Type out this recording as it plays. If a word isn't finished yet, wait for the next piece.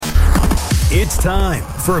It's time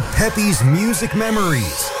for Peppy's Music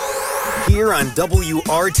Memories. Here on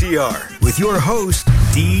WRTR with your host,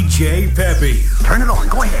 DJ Peppy. Turn it on,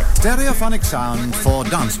 go ahead. Stereophonic sound for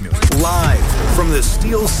dance music. Live from the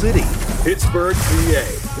Steel City, Pittsburgh,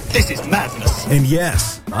 PA. This is madness. And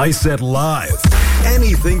yes, I said live.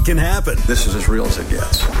 Anything can happen. This is as real as it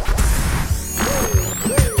gets.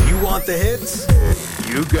 You want the hits?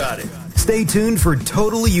 You got it. Stay tuned for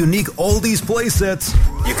totally unique oldies playsets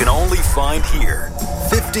you can only find here.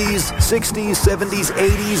 50s, 60s, 70s,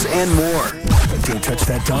 80s, and more. Don't touch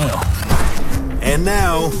that dial. And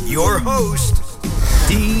now, your host,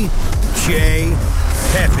 DJ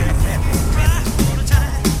Peppy.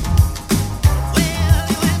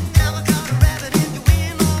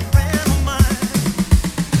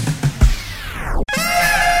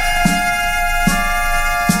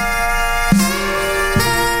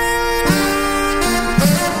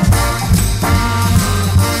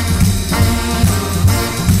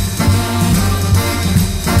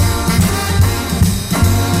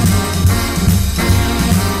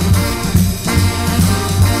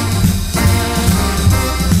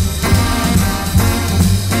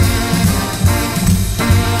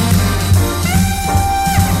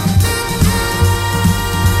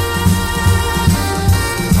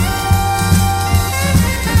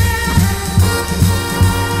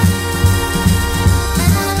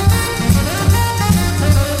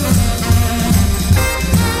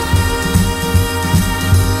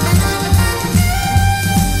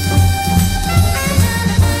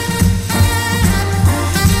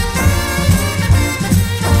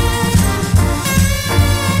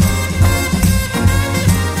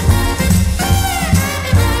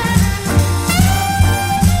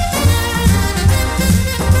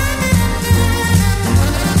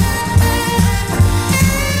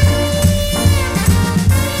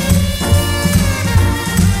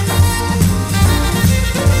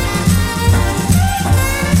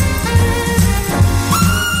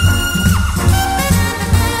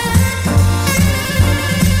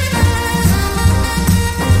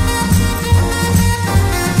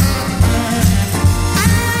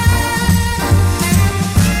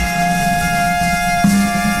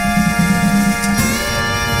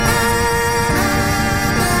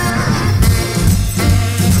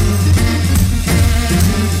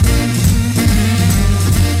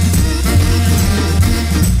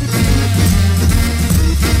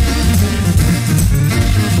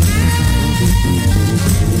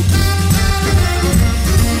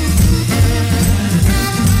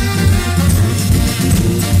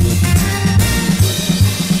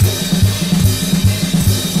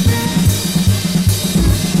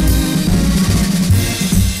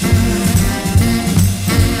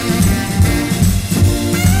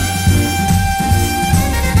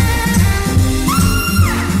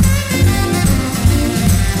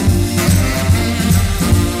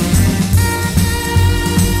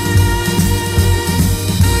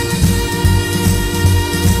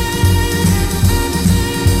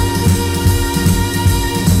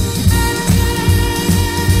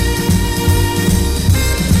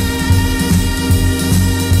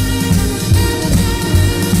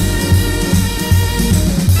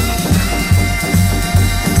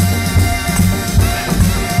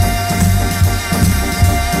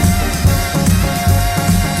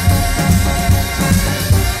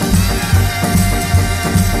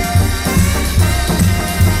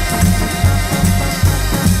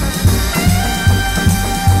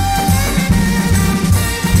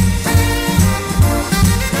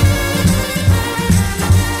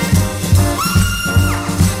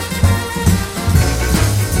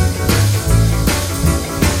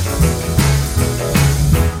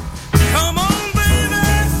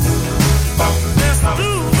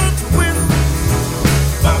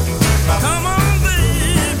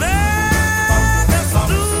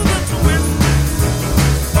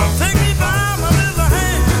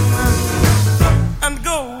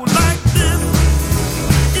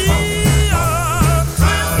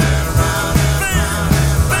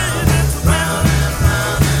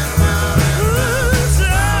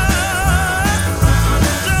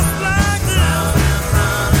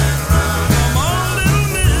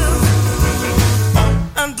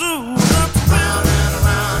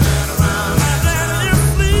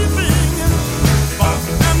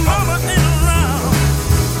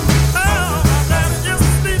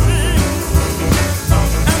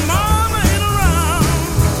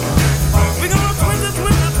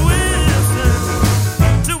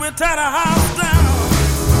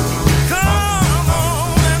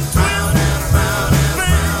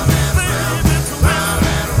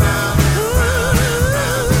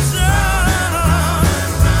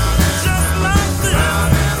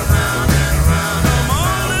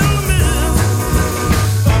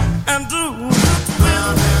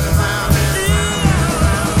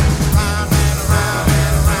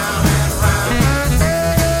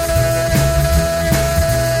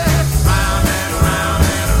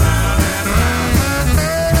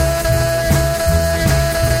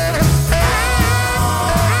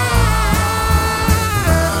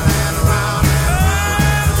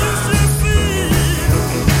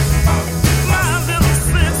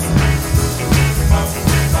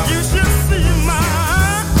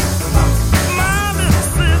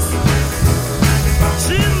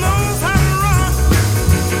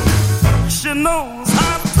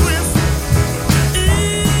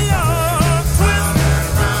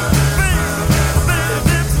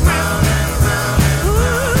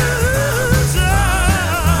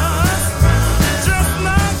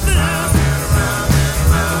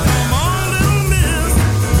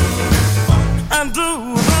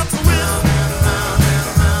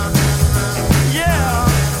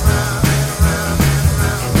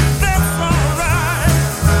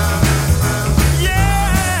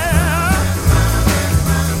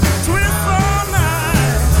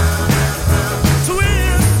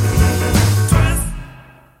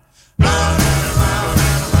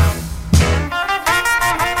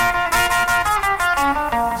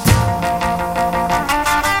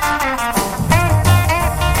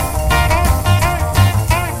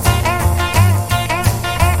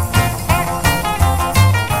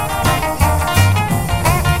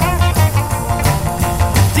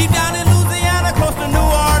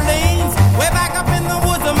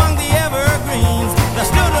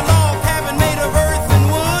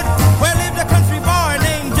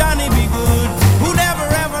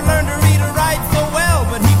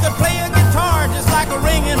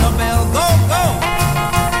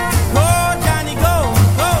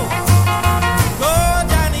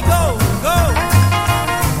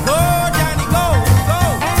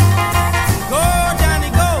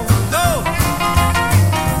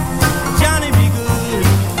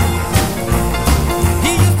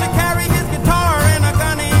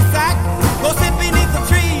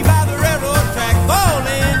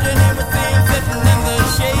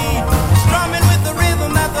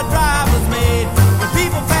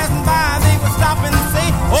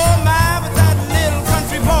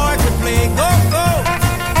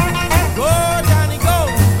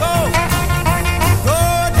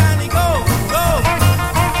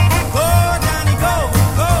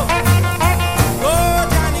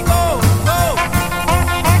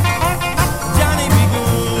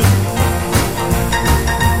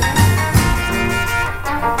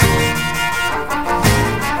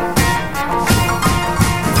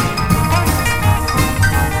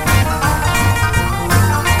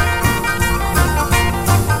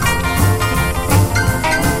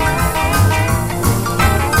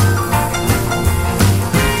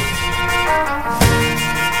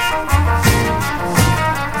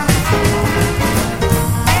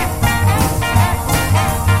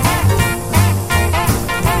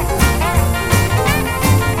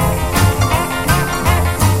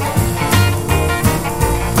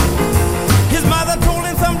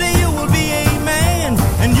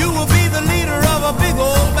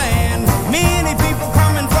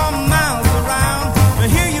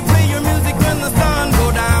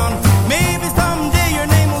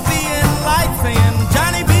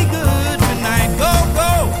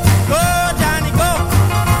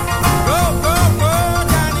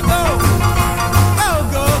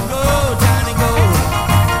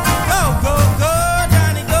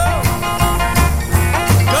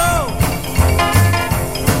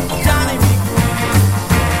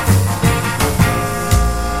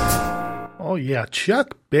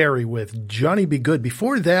 Chuck Berry with Johnny Be Good.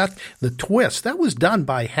 Before that, The Twist. That was done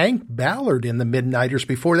by Hank Ballard in the Midnighters.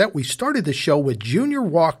 Before that, we started the show with Junior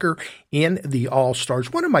Walker in the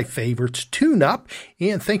All-Stars. One of my favorites, Tune Up.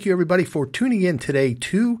 And thank you, everybody, for tuning in today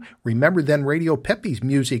to Remember Then Radio, Pepe's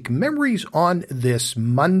Music Memories on this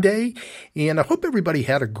Monday. And I hope everybody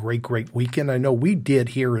had a great, great weekend. I know we did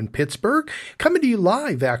here in Pittsburgh. Coming to you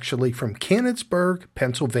live, actually, from Canonsburg,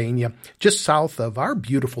 Pennsylvania, just south of our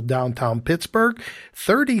beautiful downtown Pittsburgh.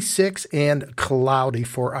 36 and cloudy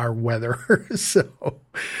for our weather.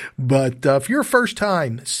 But if you're a first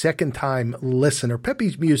time, second time listener,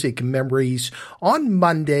 Pepe's Music Memories on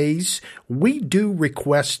Mondays, we do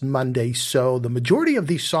request Mondays. So the majority of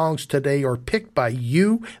these songs today are picked by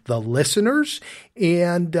you, the listeners.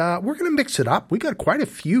 And we're going to mix it up. We got quite a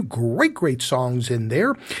few great, great songs in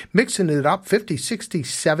there. Mixing it up 50s, 60s,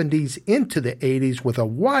 70s into the 80s with a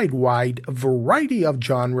wide, wide variety of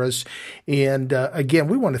genres. And again,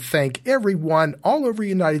 we want to thank everyone all over the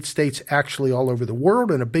United States, actually all over the world.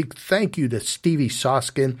 And a big thank you to Stevie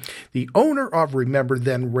Soskin, the owner of Remember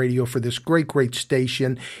Then Radio, for this great, great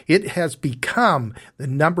station. It has become the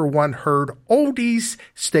 #1 heard oldies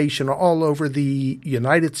station all over the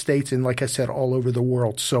United States. And like I said, all over the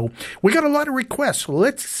world. So we got a lot of requests.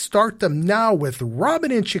 Let's start them now with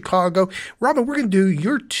Robin in Chicago. Robin, we're going to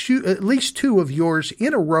do at least two of yours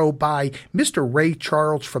in a row by Mr. Ray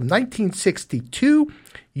Charles from 1962.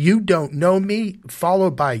 You Don't Know Me,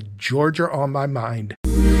 followed by Georgia on My Mind.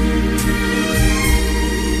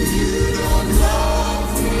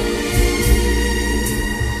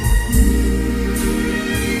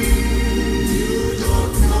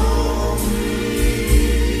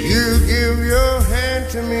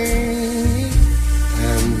 To me,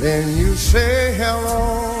 and then you say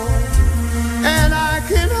hello, and I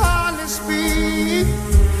can hardly speak.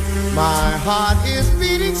 My heart is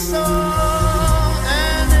beating so,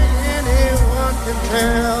 and anyone can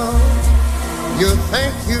tell. You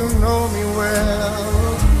think you know me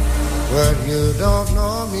well, but you don't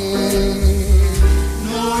know me.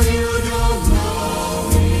 No, you don't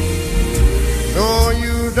know me. No,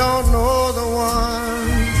 you don't know the one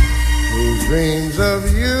dreams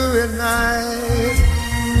of you at night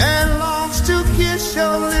and longs to kiss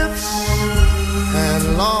your lips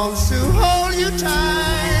and longs to hold you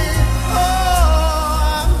tight.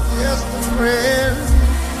 Oh, I'm just a friend,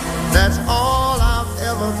 that's all I've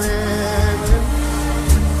ever been,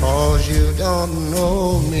 'cause you don't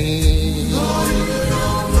know me. No, you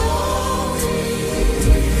don't know me.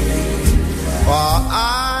 For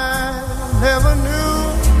I never knew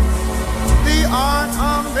the art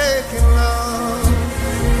of making love,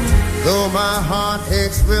 though my heart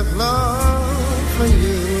aches with love for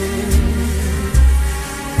you.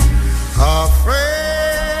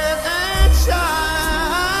 Afraid and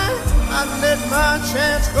shy, I let my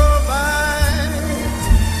chance go by,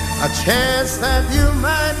 a chance that you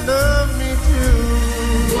might love me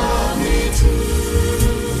too. Love me too.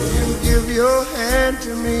 You give your hand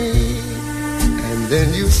to me, and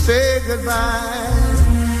then you say goodbye.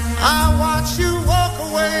 I watch you walk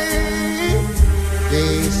away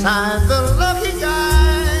beside the lucky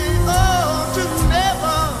guy. Oh, to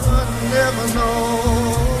never, never know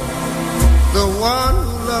the one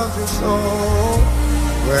who loves you so.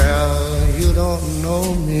 Well, you don't know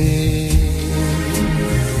me.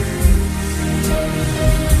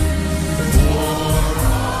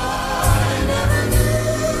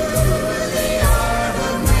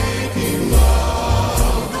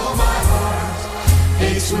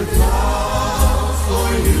 With love for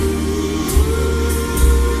you,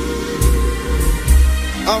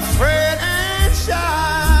 afraid and shy,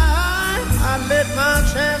 I let my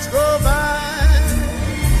chance go by,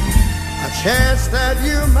 a chance that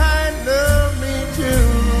you might love me too.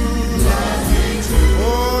 Love me too.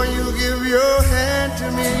 Oh, you give your hand to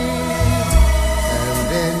me, and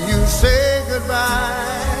then you say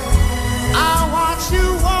goodbye. I watch you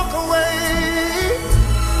walk away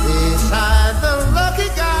beside the lucky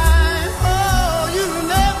guy. Oh, you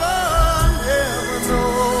never, never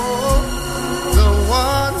know the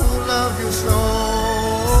one who loved you so.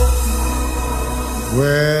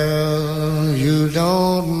 Well, you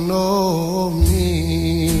don't know me.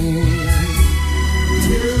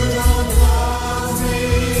 You don't love me.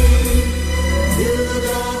 You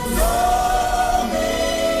don't know me.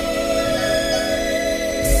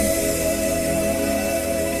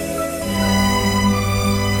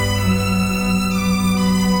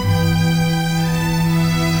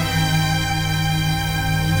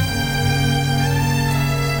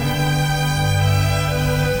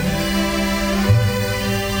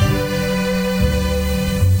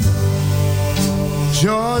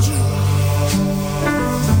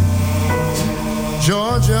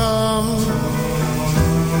 Georgia,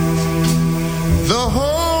 the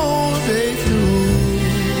whole day through.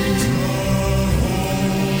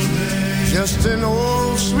 Just an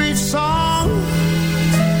old sweet song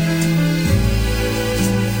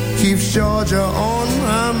keeps Georgia on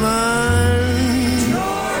my mind.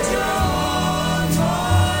 Georgia on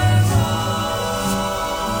my mind.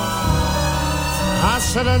 I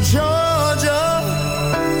said, Georgia,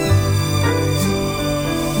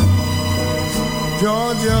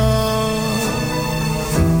 Georgia,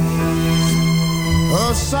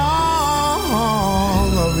 a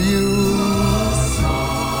song of you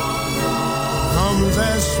comes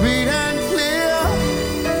as sweet and clear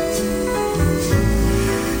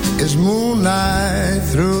as moonlight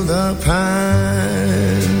through the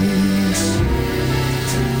pines.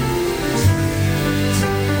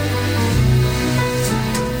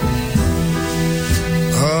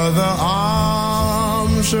 Other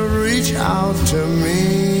arms reach out to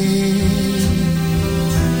me,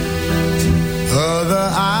 other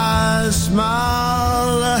eyes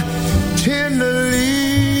smile tenderly.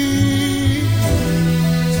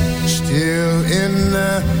 Still in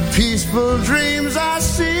the peaceful dreams I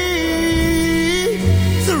see,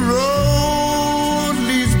 the road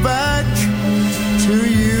leads back to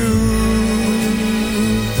you.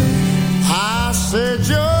 I said,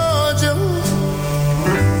 Georgia,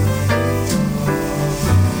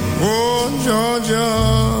 oh Georgia,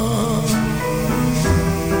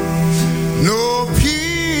 no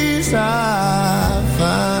peace I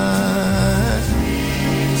find,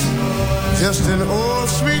 just an old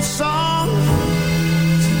sweet song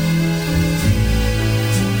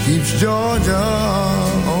keeps Georgia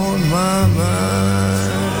on my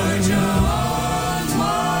mind. Georgia on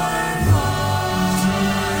my mind.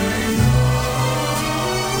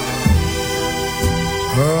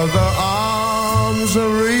 Other arms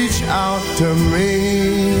reach out to me,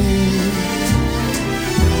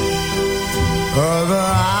 other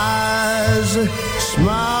eyes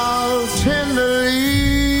smile tenderly.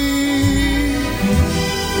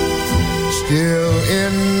 Still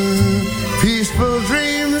in peaceful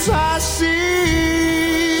dreams I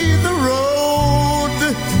see, the road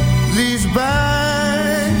leads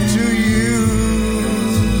back to you.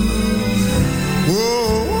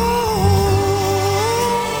 Whoa,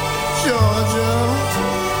 Georgia,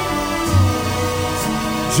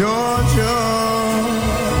 Georgia,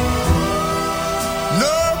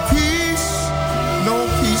 no peace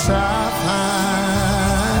I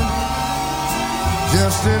find,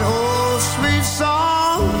 just an old sweet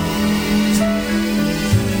song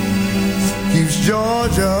keeps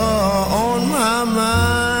Georgia on my mind.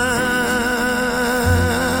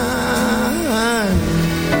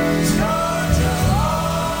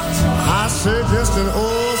 I said just an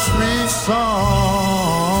old sweet song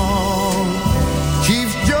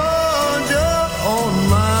keeps Georgia on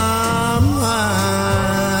my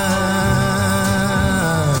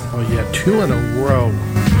mind. Oh yeah, 2 in a row.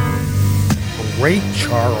 Ray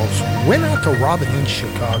Charles went out to Robin in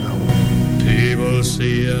Chicago. People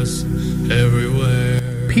see us everywhere.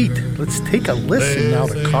 Pete, let's take a listen now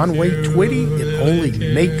to Conway Twitty, It Only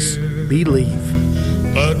Makes Believe.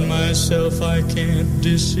 But myself I can't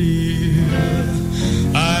deceive.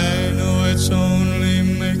 I know it's only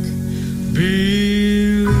make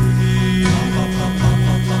believe.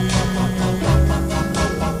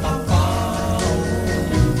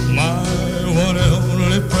 My one and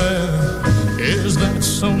only prayer is that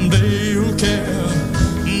someday you'll care.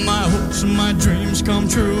 My hopes, my dreams come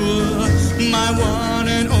true. My one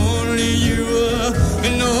and only you.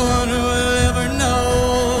 And no one will ever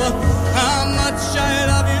know how much I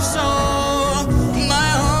love you so.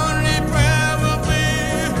 My only prayer will be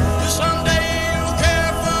someday you'll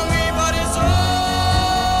care for me, but it's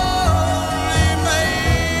only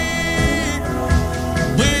make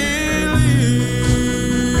believe.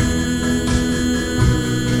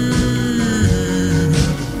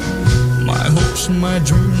 My hopes, my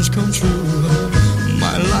dreams come true.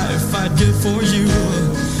 My life I'd give for you.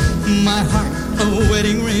 My heart a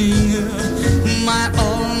wedding ring. My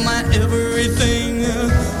all, my everything.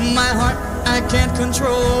 My heart I can't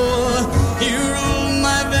control. You rule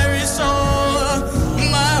my very soul.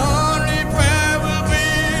 My only prayer will be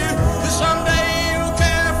someday you'll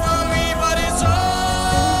care for me, but it's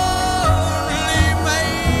only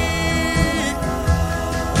make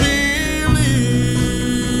believe.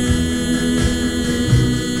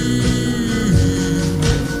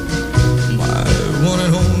 My one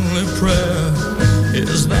and only prayer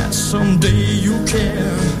is that someday you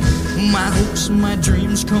care. My hopes, my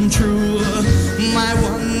dreams come true. My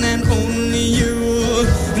one and only you.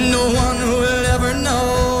 No one will ever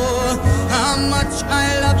know how much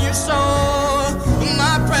your soul.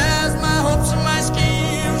 My prayers, my hopes, and my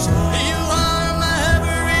schemes. You are my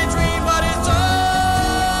every dream, but it's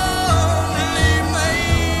only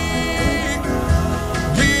make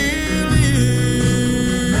believe.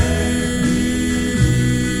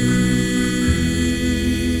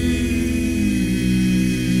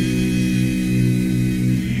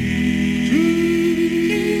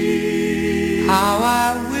 How I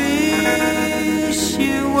wish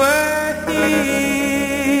you were here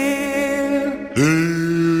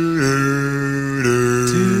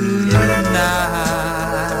tonight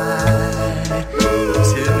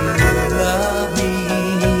to love me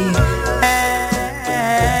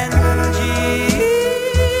and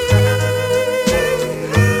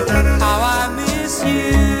how I miss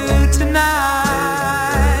you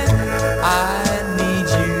tonight. I need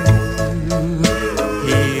you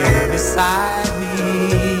here beside me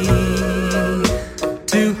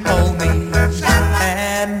to hold me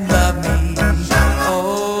and love me.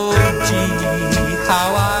 Oh, gee, how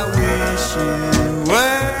I wish you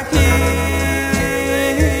were here.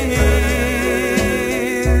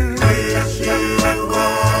 Wish you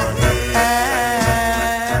were here.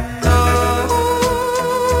 And oh,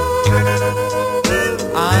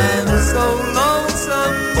 I'm so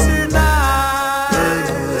lonesome tonight.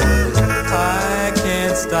 I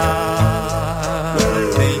can't stop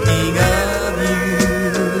thinking of you.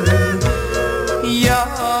 You're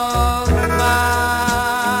my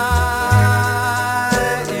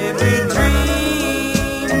every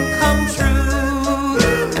dream come true.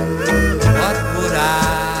 What would I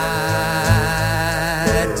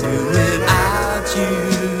do without you?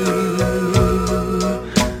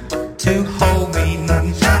 To hold me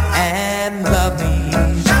and love me.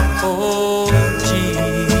 Oh, gee,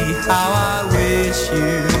 how I wish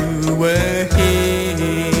you were here.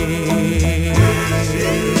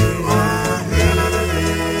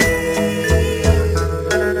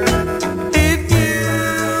 If you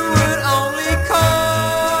would only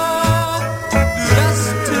call just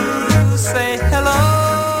to say hello,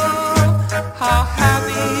 how happy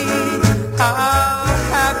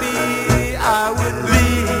I would be.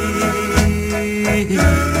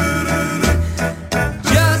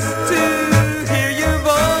 Just to hear your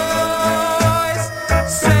voice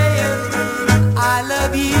saying I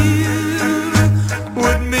love you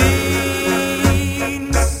would mean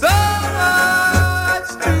so much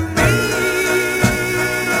to me.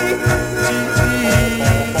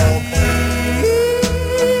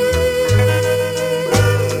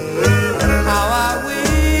 How I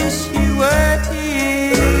wish you were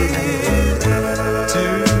here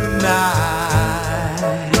tonight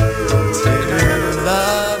to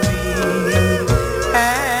love me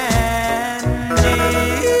and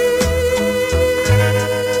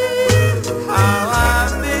how I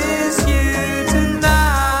miss you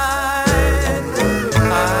tonight.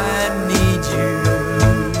 I need you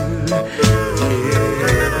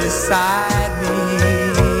here beside me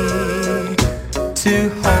to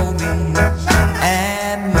hold me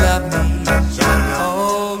and love me.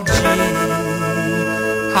 Oh, gee,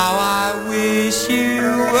 how I wish you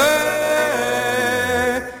were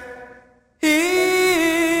here.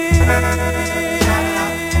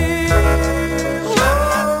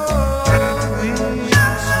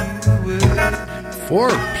 For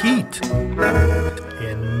Pete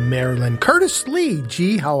and Marilyn. Curtis Lee,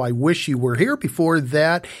 gee, how I wish you were here. Before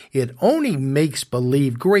that, It Only Makes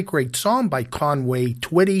Believe. Great, great song by Conway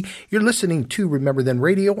Twitty. You're listening to Remember Then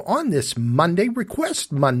Radio on this Monday,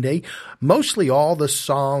 Request Monday. Mostly all the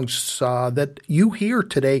songs that you hear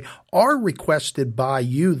today are requested by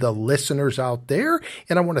you, the listeners out there.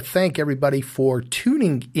 And I want to thank everybody for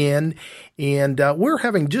tuning in. And we're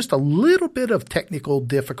having just a little bit of technical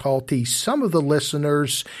difficulty. Some of the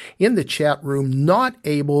listeners in the chat room not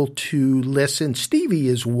able to listen. Stevie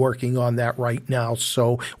is working on that right now,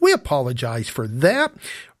 so we apologize for that.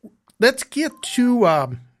 Let's get to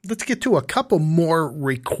a couple more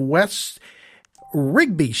requests.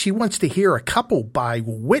 Rigby, she wants to hear a couple by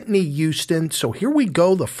Whitney Houston. So here we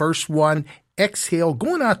go. The first one, Exhale,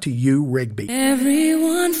 going out to you, Rigby.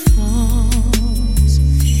 Everyone falls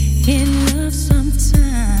in love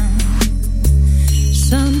sometimes.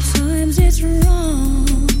 Sometimes it's wrong,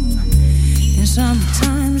 and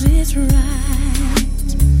sometimes it's right.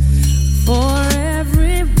 For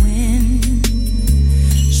every win,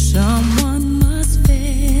 someone must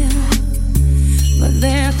fail. But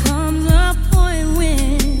there comes a point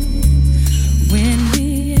when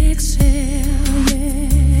we exhale,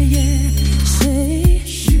 yeah. Say,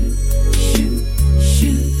 shoot, shoot,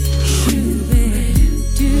 shoot, shoot, baby,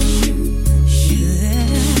 do, shoot,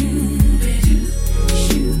 shoot,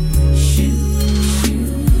 shoot, shoot,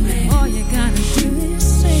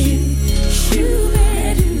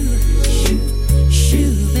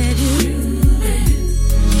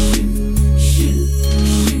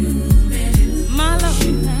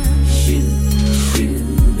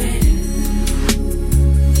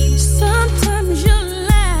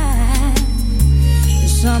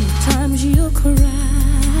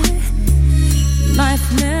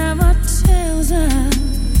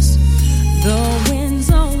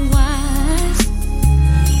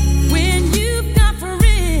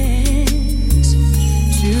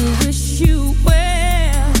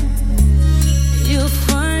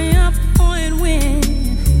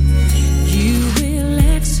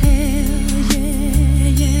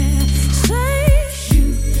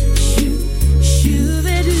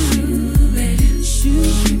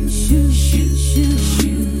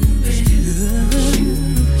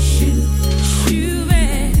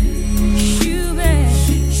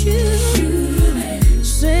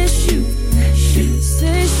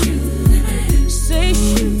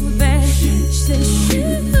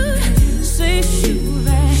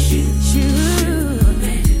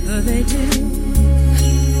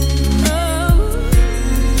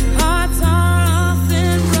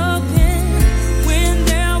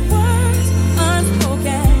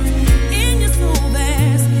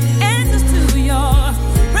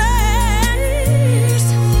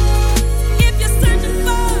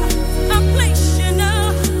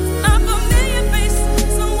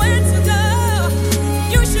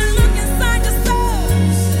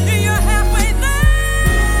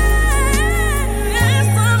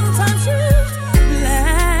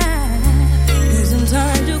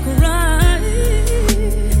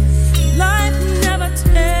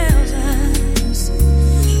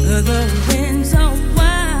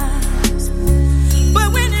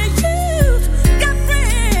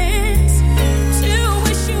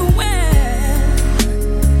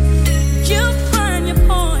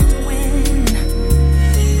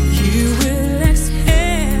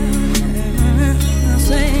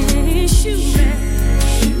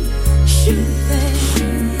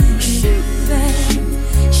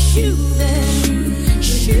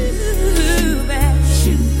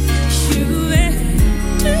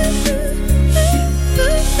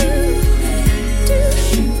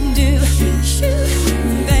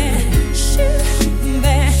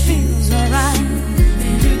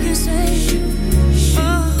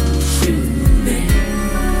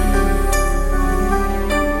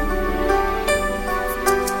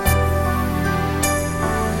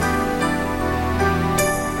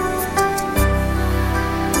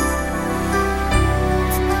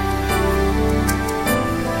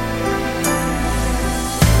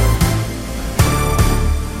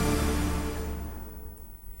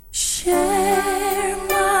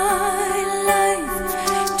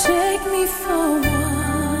 take me for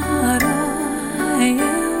what I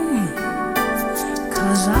am,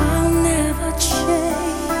 'cause I'll never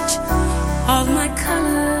change all my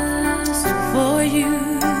colors for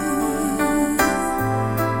you.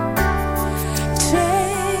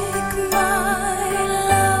 Take my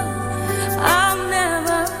love, I'll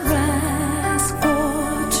never ask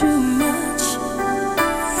for too much,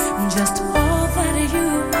 just all that you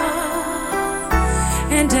are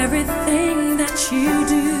and everything that you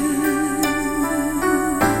do.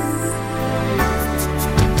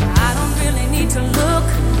 I don't really need to look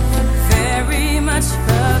very much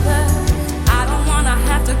further. I don't wanna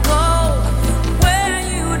have to go where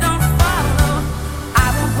you don't follow. I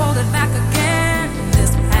won't hold it back again.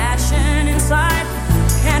 This passion inside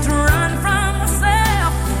can't run from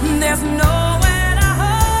myself. There's nowhere to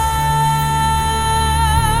hide.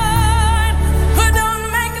 Don't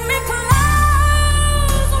make me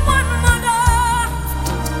close one more door.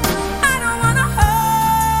 I don't wanna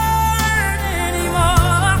hurt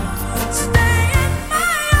anymore. Stay in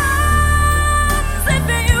my arms if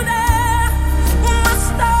you dare.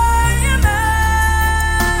 Must I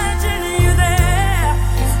imagine you there?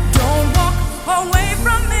 Don't walk away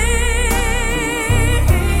from me.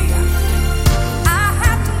 I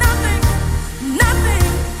have nothing, nothing,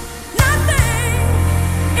 nothing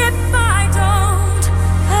if I don't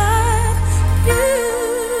have you.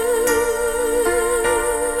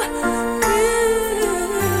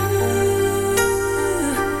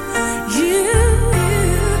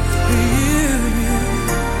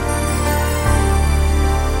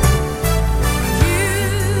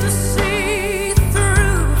 You see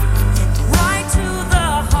through right to the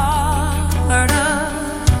heart of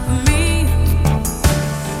me.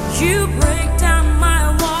 You break down my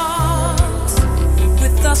walls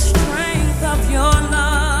with the strength of your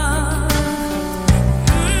love.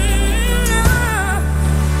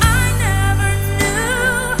 I never knew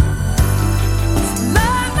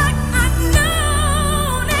love like I've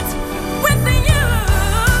known it with you.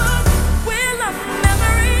 Will a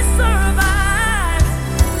memory survive?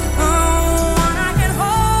 One I can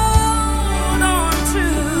hold on to.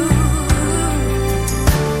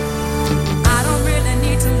 I don't really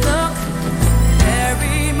need to look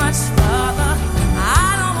very much further. I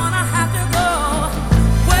don't wanna have to go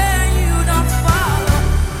where you don't follow.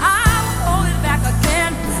 I'll hold it back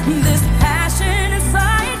again. This passion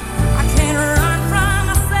inside, I can't run from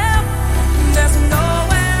myself. There's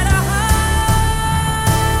nowhere to hide.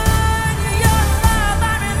 Your love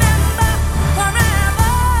I remember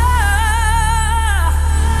forever.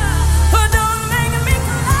 Don't make me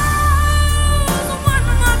close one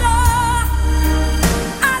more door.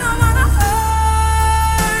 I don't wanna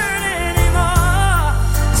hurt anymore.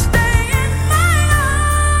 Stay in my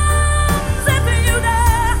arms if you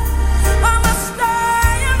dare. Or must I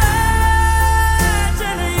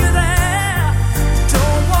imagine you there?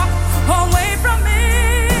 Don't walk away from me.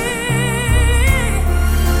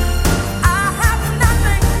 I have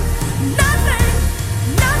nothing, nothing,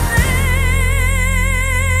 nothing.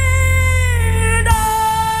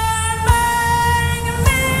 Don't make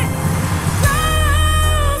me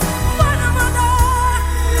close one more door.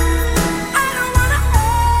 I don't wanna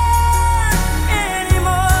hurt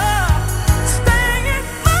anymore. Stay in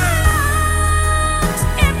my arms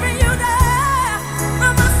if you dare.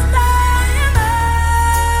 Or must I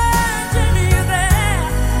imagine you there?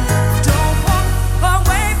 Don't walk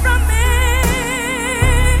away from me.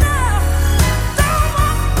 Don't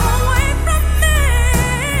walk away from me.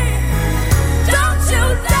 Don't you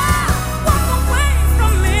dare walk away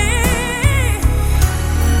from me.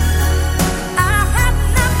 I have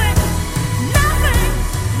nothing, nothing,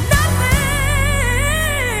 nothing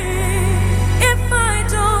if I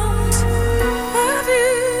don't have you.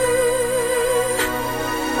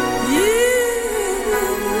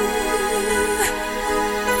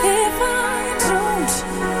 If I don't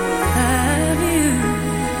have you.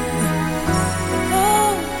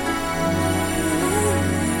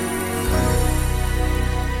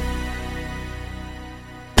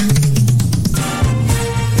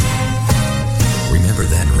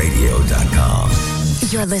 RememberThenRadio.com.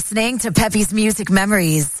 You're listening to Peppy's Music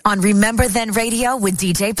Memories on Remember Then Radio with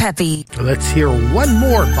DJ Peppy. Let's hear one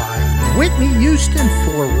more by Whitney Houston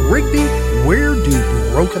for Rigby. Where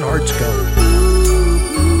do broken hearts go?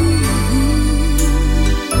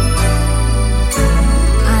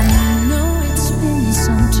 I know it's been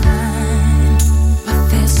some time, but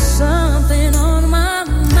there's something on my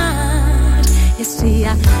mind. You see,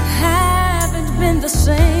 I haven't been the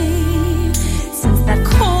same since that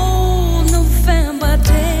cold November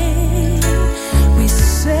day. We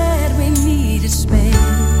said we needed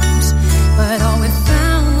space, but all we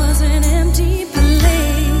found was an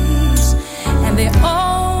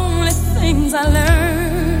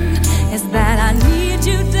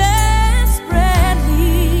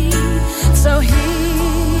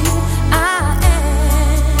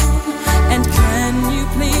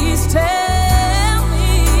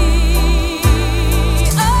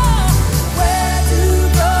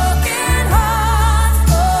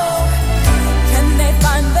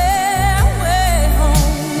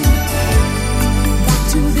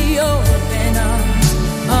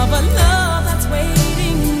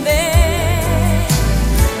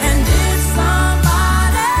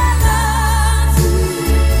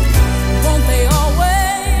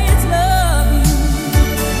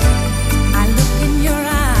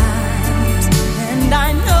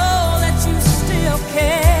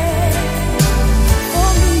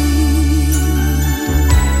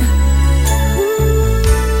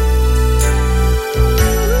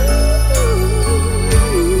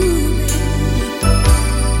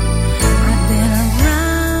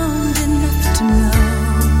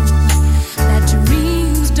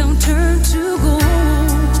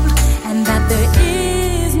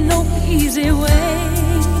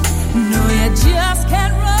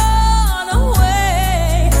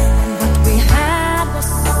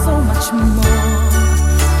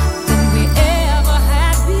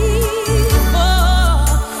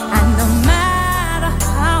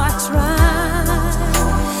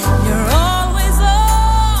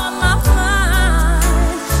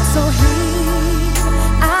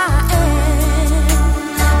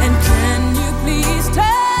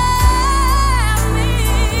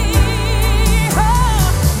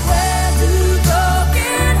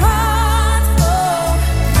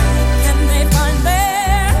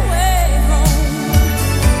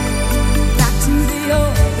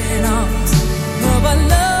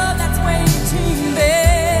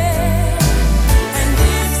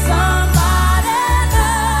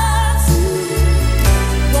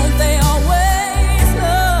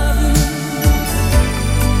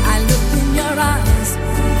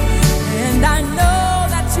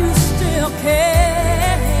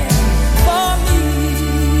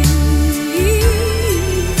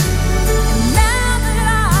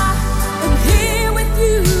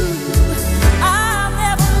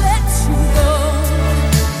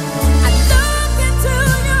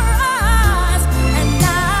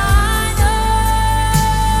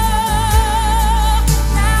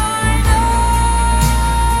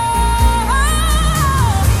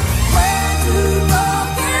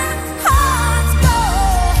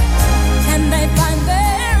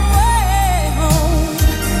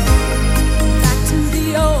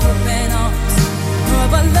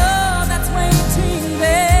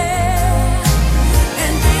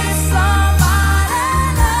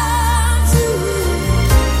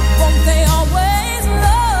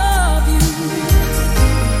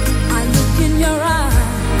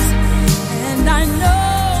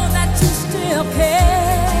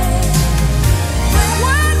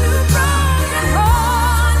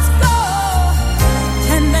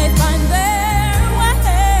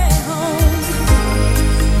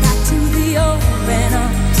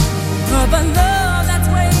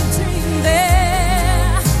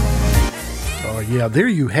There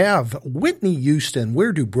you have Whitney Houston,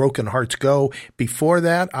 Where Do Broken Hearts Go? Before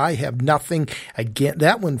that, I Have Nothing. Again,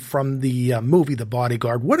 that one from the movie The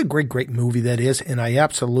Bodyguard. What a great, great movie that is, and I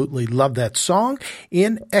absolutely love that song.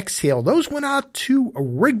 In Exhale, those went out to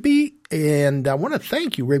Rigby, and I want to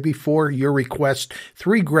thank you, Rigby, for your request.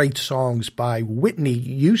 3 great songs by Whitney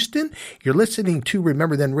Houston. You're listening to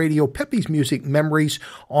Remember Then Radio, Pepe's Music Memories,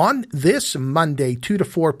 on this Monday, 2 to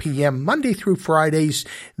 4 p.m., Monday through Fridays.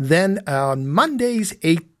 Then on Mondays,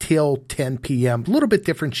 8 till 10 p.m. A little bit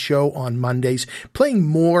different show on Mondays, playing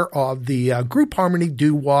more of the group harmony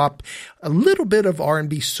doo-wop, a little bit of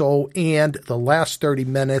R&B soul, and the last 30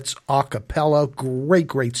 minutes a cappella. Great,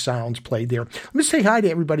 great sounds played there. Let me say hi to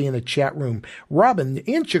everybody in the chat room. Robin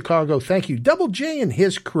in Chicago, thank you. Double J and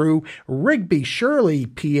his crew, Rigby, Shirley,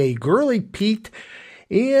 P.A. Gurley, Pete,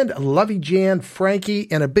 and Lovey Jan,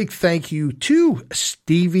 Frankie, and a big thank you to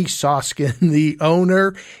Stevie Soskin, the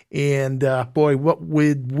owner. And boy, what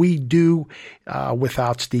would we do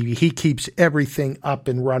without Stevie? He keeps everything up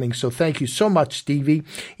and running. So thank you so much, Stevie.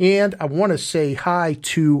 And I want to say hi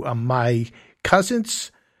to my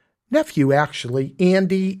cousins, nephew, actually,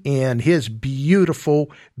 Andy, and his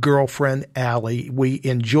beautiful girlfriend, Allie. We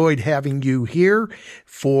enjoyed having you here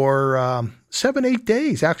for 7-8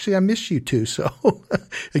 days. Actually, I miss you too. So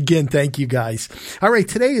again, thank you guys. All right.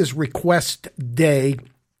 Today is request day.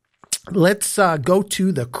 Let's go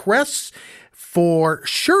to the Crests for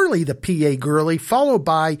Shirley the P.A. Gurley, followed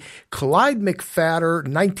by Clyde McPhatter,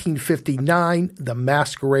 1959, The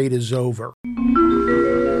Masquerade Is Over.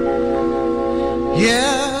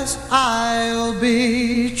 Yes, I'll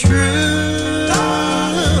be true.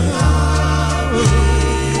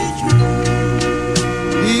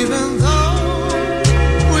 Even though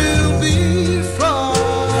we'll be far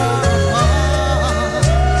apart,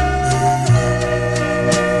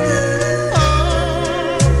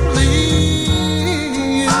 only you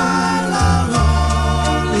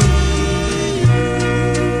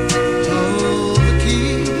hold the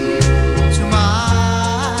key to my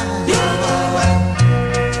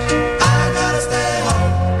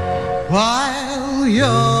while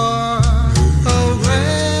you're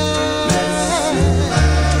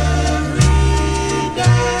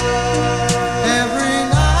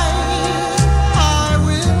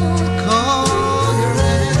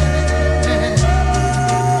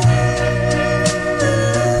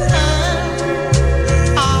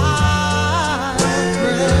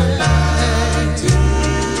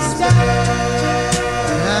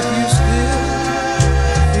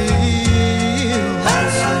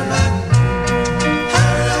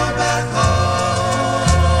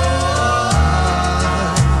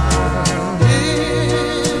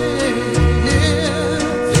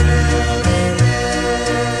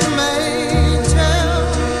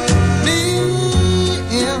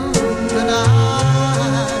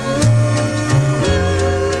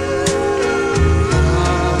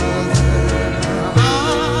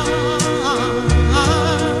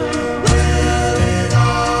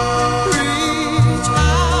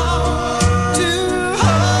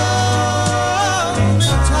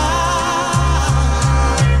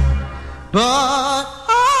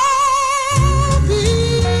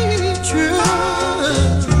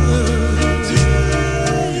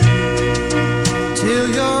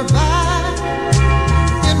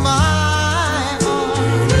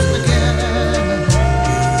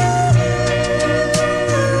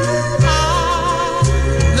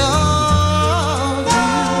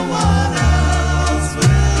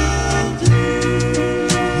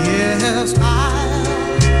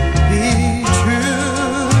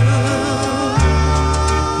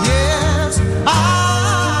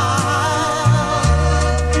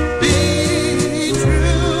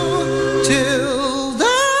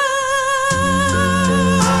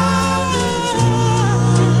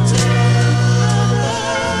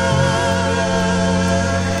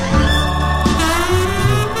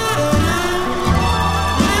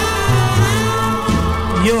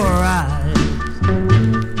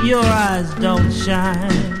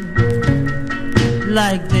shine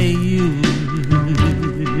like they used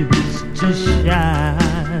to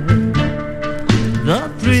shine. The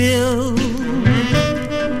thrill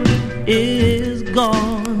is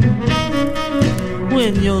gone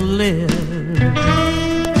when your lips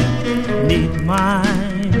meet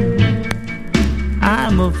mine.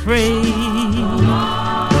 I'm afraid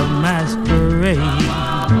the masquerade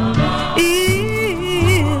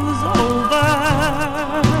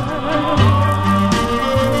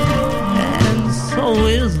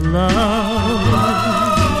love.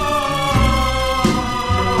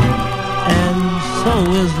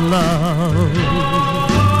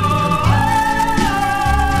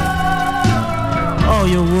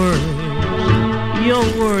 your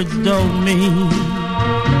words don't mean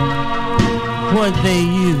what they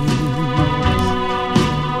used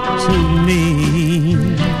to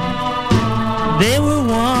mean. They were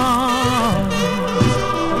once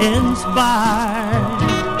inspired,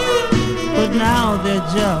 but now they're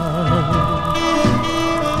just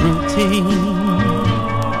routine.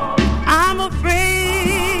 I'm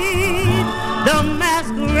afraid the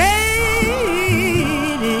masquerade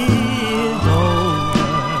is over,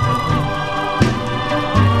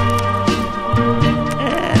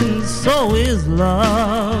 and so is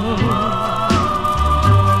love,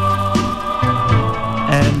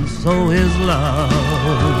 and so is love.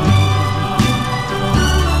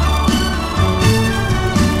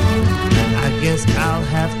 I guess I'll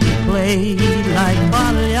have to play like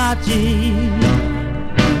mariachi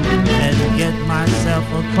and get myself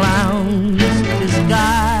a clown's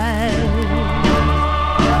disguise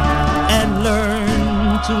and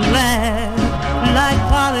learn to laugh like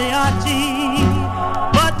Pagliacci,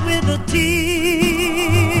 but with a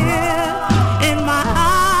tear in my eyes.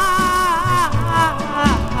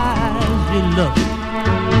 You look,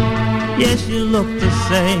 yes, you look the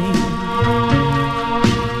same.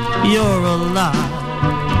 You're a lot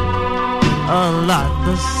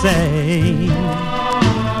the same.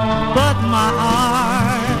 But my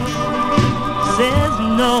heart says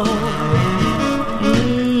no,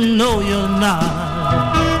 no, you're not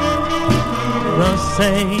the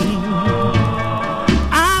same.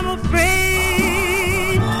 I'm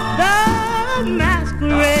afraid the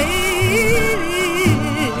masquerade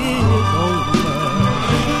is over,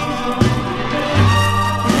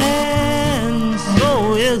 and so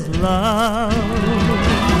is love,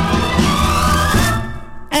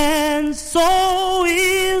 and so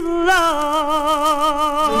is love.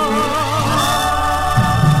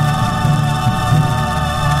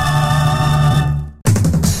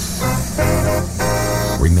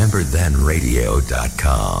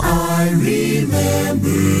 RememberThenRadio.com. I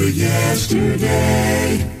remember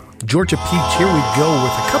yesterday. Georgia Peach, here we go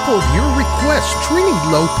with a couple of your requests.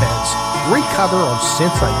 Trini Lopez, great cover of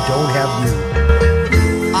Since I Don't Have You.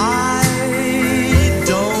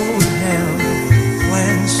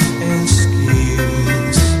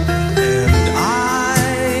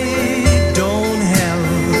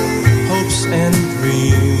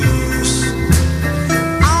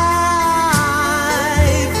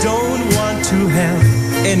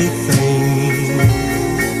 Anything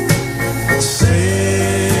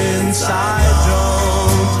since I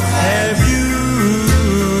don't have you,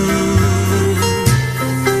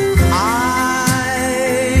 I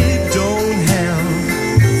don't have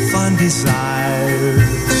fun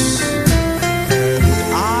desires, and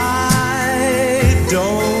I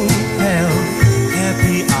don't have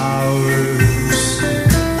happy hours.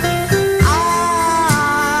 I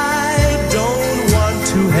don't want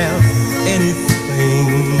to have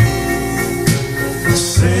anything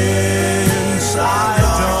since I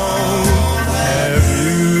don't have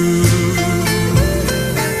you.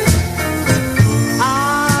 I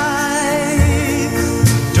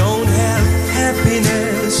don't have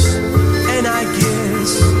happiness, and I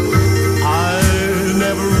guess I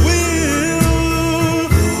never will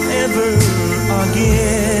ever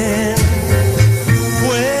again.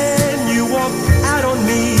 When you walk out on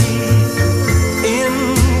me, in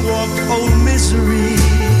walked old misery,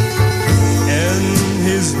 and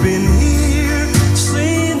he's been here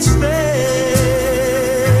since then.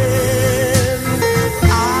 I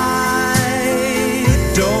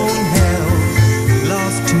don't have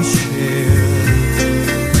love to share,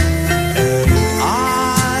 and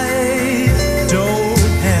I don't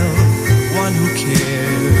have one who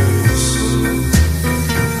cares.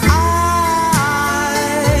 I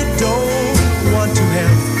don't want to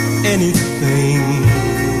have anything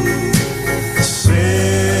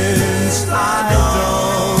since I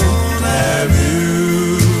don't have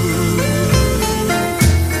you.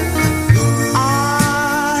 I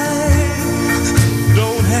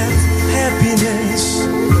don't have happiness,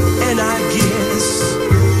 and I guess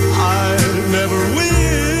I never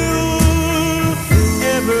will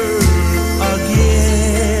ever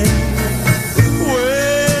again.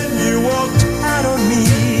 When you walked out on me,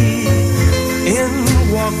 in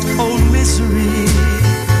walked old misery,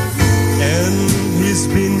 and he's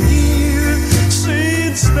been here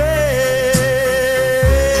since then.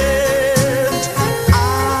 I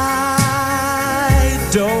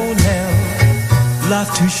don't have love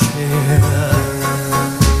to share,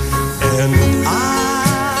 and I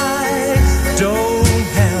don't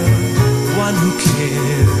have one who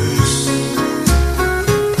cares.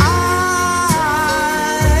 I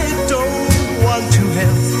don't want to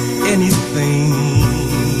have anything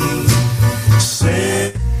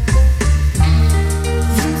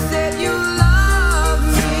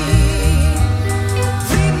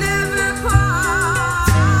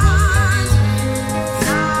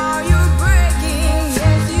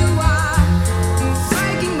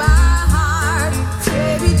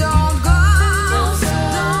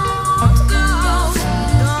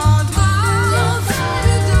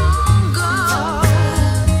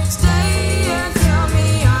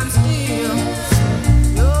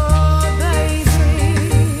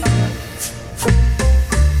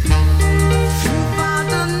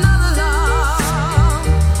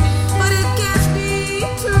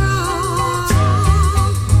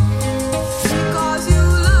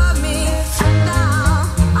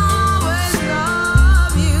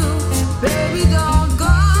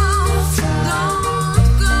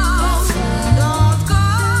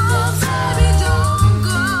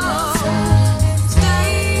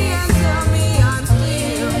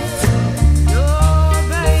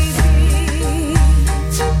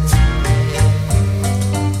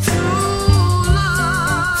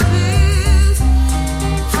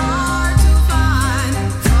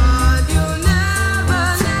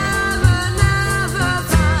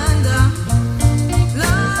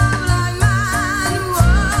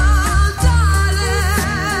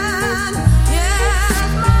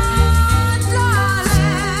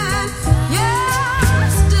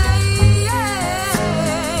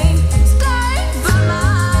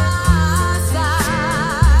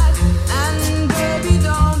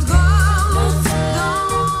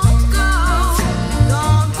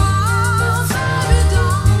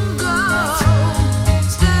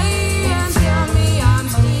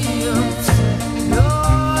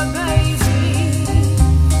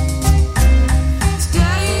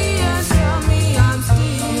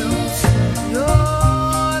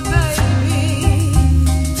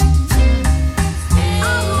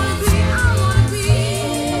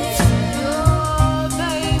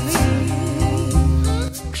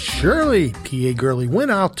Shirley, PA Girlie,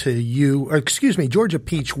 went out to you, or excuse me, Georgia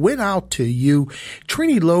Peach went out to you.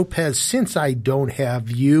 Trini Lopez, Since I Don't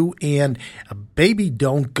Have You, and Baby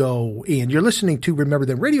Don't Go. And you're listening to Remember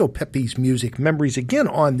Then Radio, Pepe's Music Memories again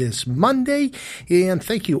on this Monday. And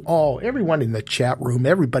thank you all, everyone in the chat room,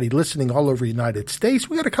 everybody listening all over the United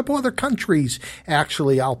States. We got a couple other countries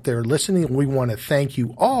actually out there listening, and we want to thank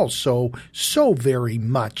you all so very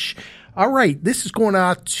much. All right, this is going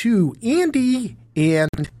out to Andy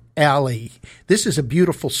and Allie. This is a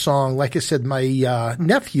beautiful song. Like I said, my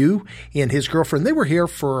nephew and his girlfriend, they were here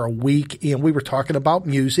for a week, and we were talking about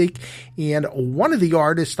music. And one of the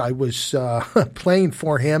artists I was playing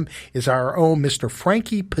for him is our own Mr.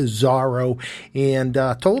 Frankie Pizarro, and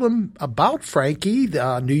told him about Frankie,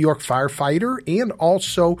 the New York firefighter, and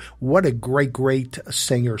also what a great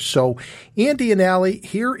singer. So Andy and Allie,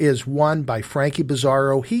 here is one by Frankie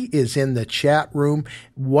Pizarro. He is in the chat room.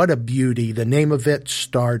 What a beauty. The name of it,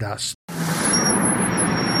 Stardust.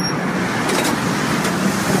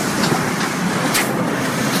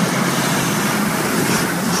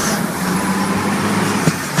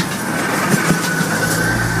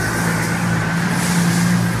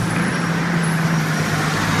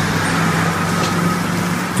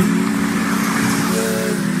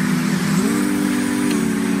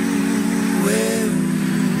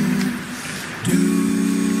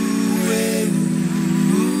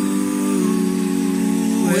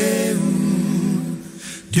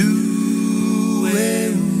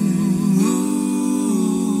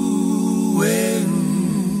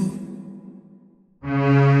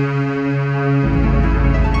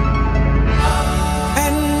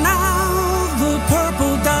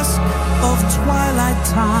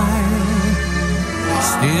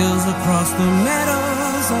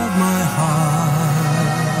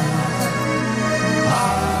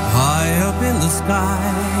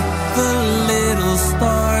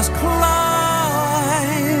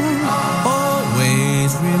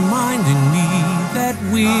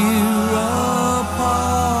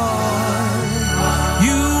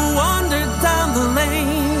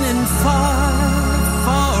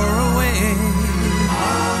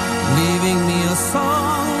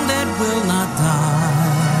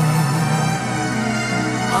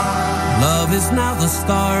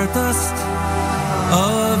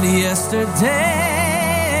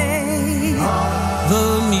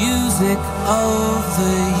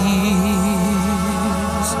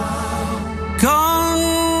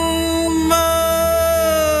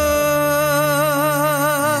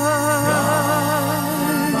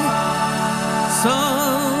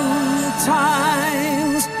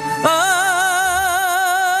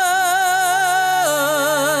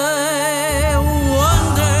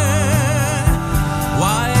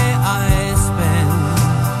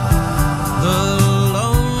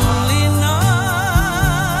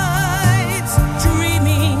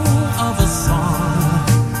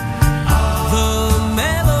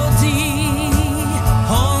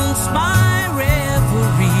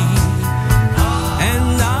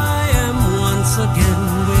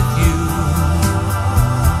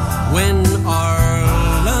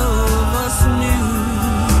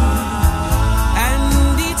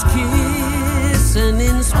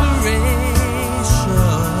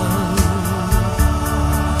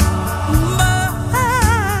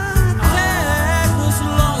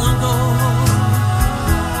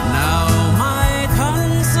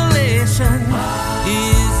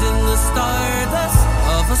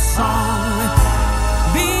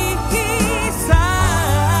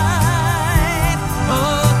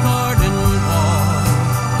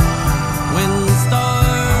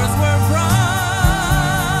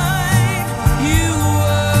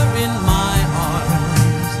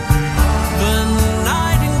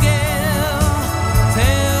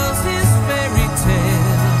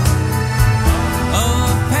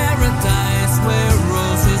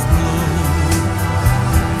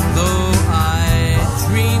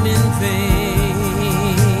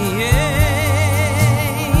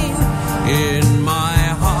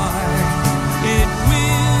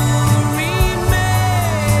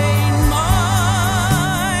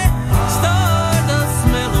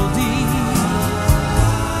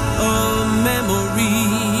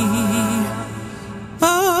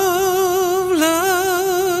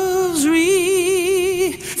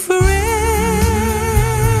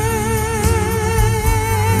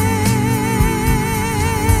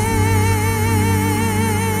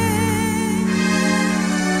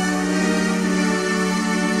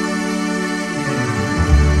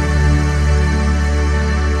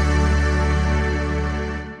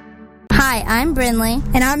 I'm Brinley.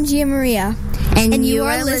 And I'm Gia Maria. And you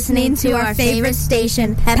are listening to our favorite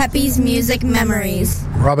station, Pepe's Music Memories.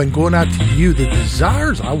 Robin, going out to you, the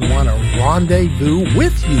Desires. I want to rendezvous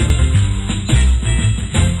with you.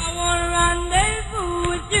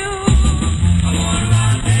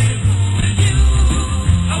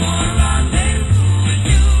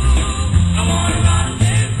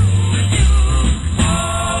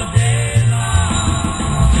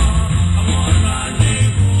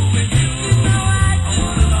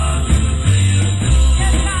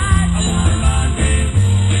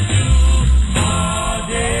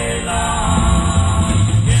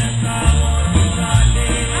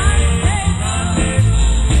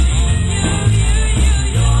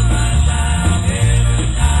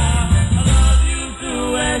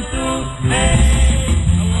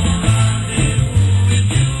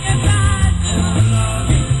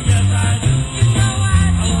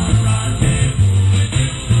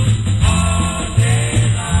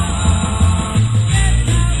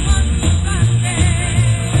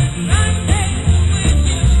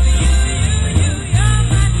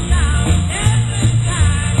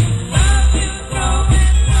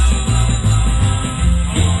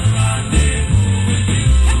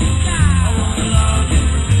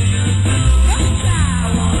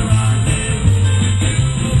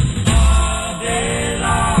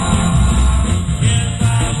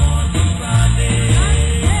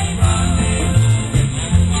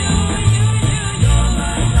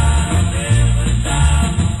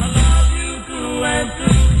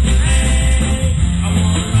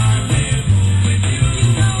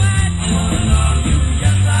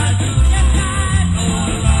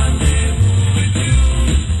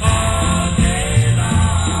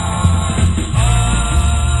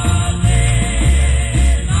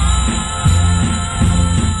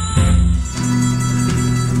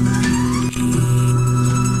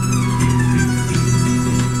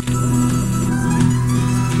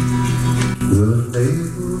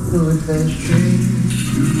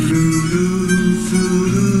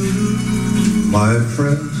 My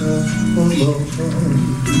friends are alone.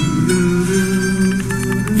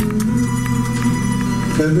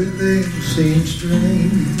 Everything seems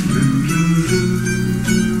strange.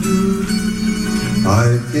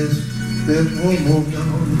 I guess it will move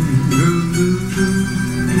on.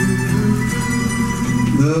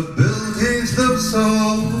 The buildings look so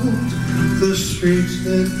old, the streets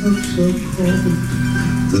they look so cold.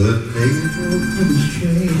 The neighborhood has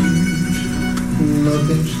changed,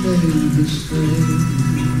 nothing stays the same.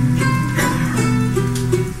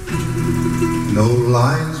 No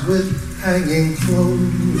lines with hanging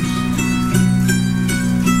clothes,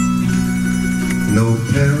 no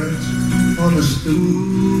parents on the stool.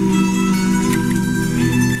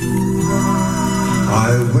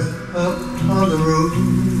 I went up on the road,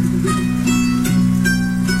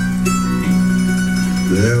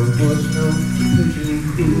 there was no pigeon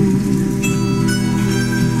coop.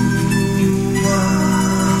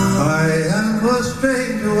 I am a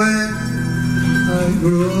stranger when I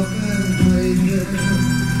grew up and played there.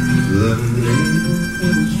 The neighborhood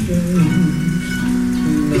has changed,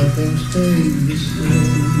 nothing stays the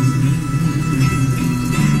same.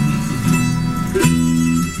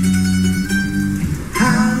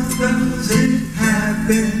 How does it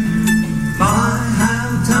happen? My, how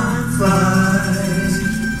time flies.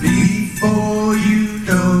 Before you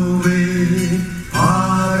know it,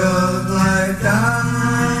 part of life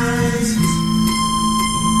dies.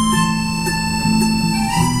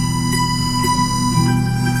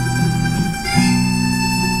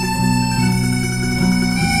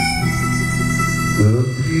 The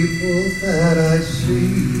people that I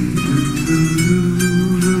see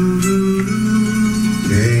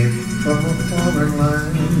came from a foreign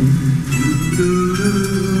land.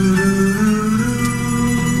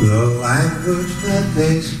 The language that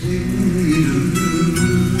they speak,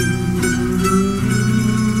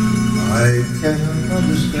 I cannot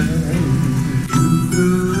understand.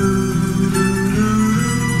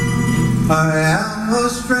 I am a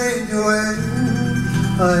stranger when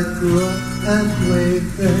I grew up and played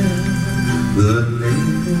there. The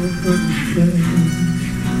neighborhood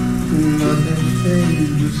changed, nothing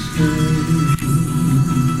stays the same.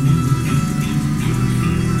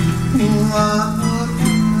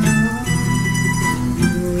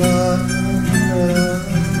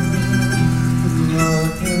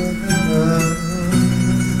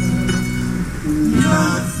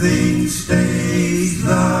 Nothing stays the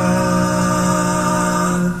same.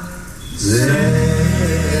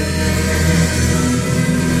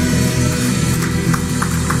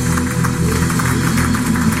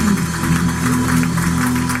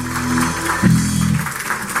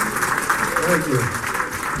 Thank you.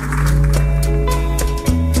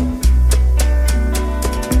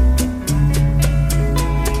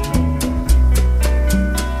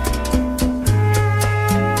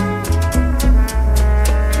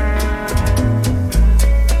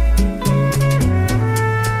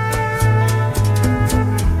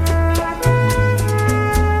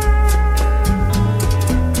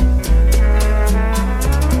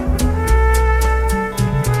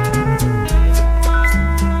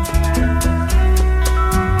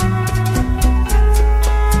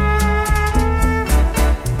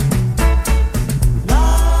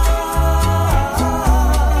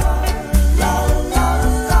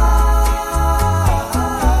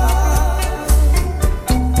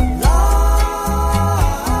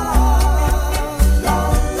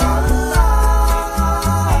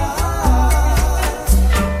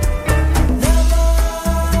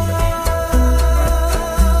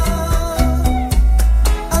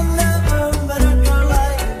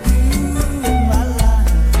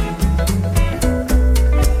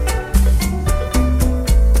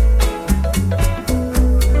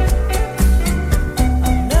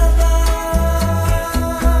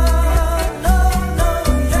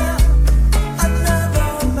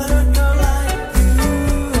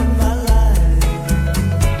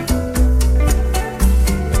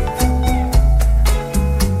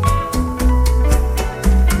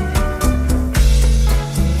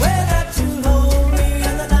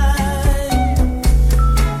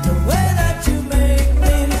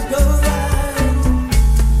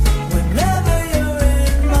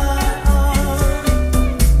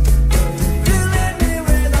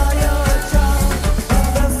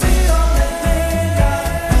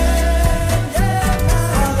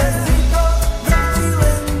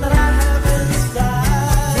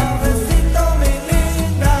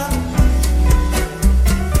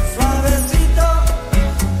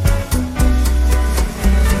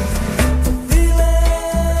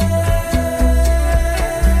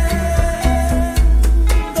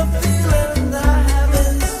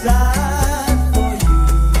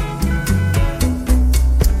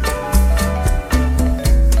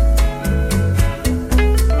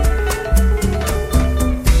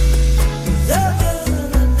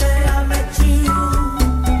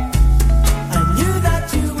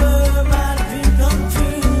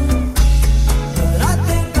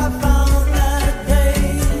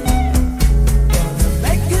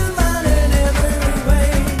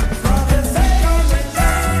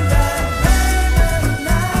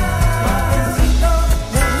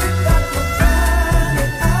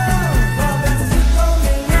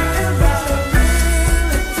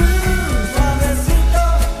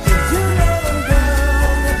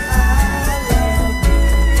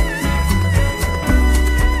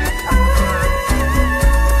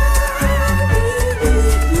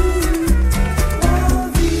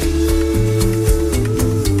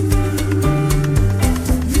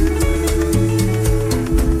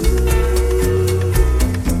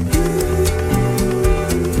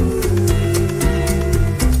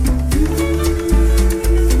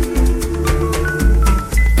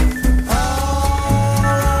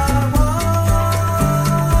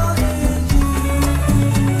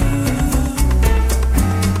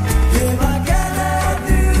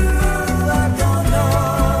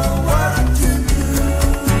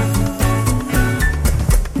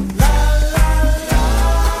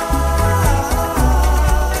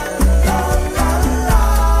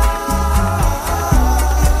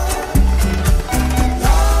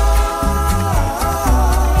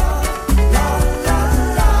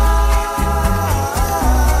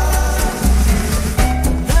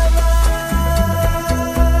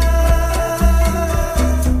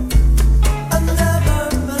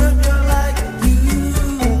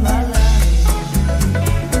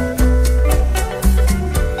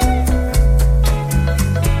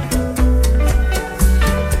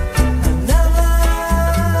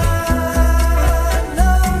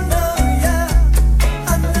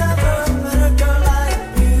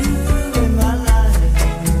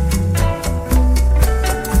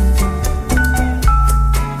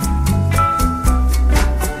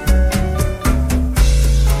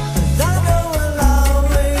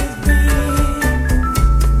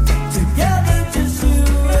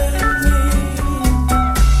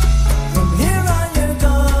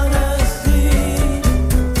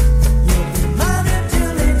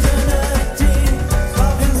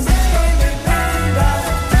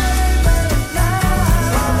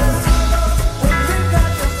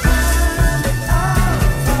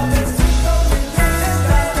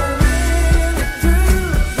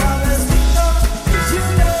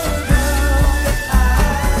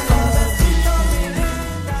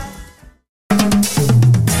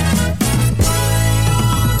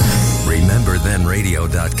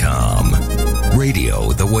 radio.com.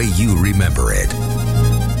 Radio the way you remember it.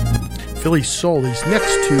 Philly Soul is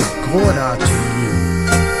next to Going Out to You.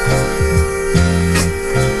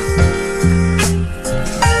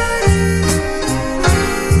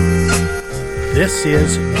 This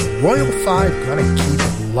is Royal 5, Gonna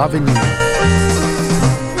Keep Loving You.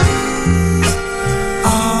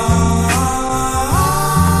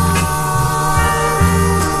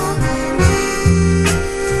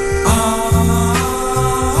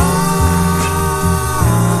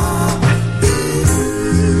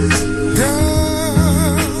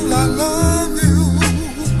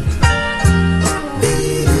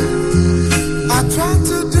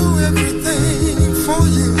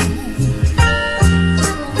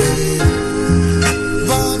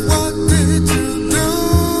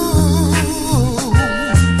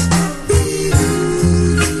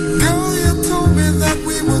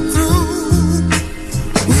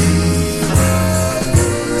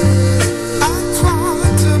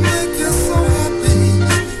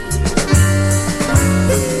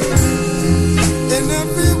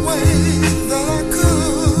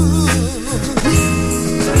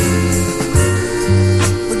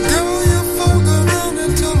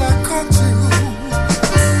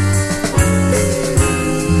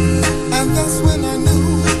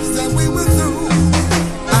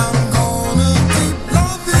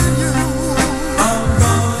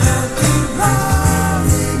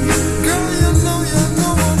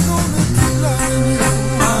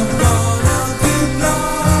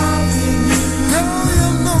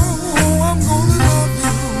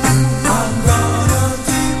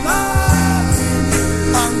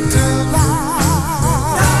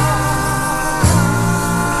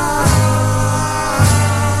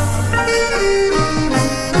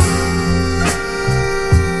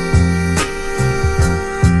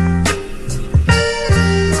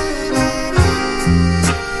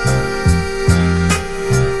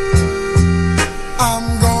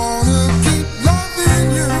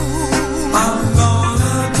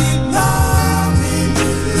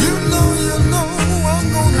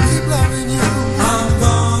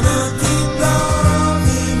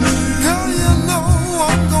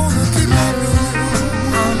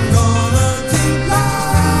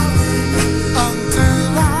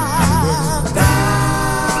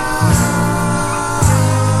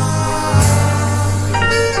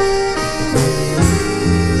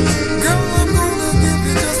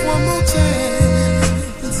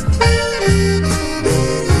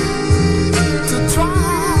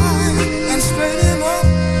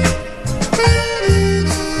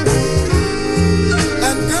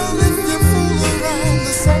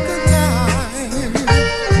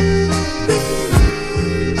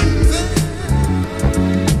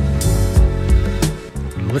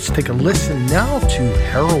 Take a listen now to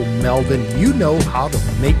Harold Melvin. You Know How to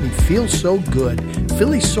Make Me Feel So Good.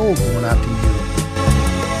 Philly Soul going out to you.